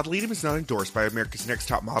 PodLeadum is not endorsed by America's Next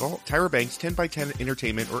Top Model, Tyra Banks, 10x10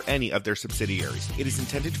 Entertainment, or any of their subsidiaries. It is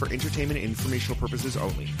intended for entertainment and informational purposes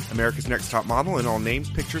only. America's Next Top Model and all names,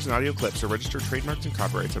 pictures, and audio clips are registered trademarks and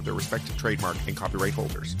copyrights of their respective trademark and copyright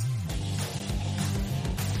holders.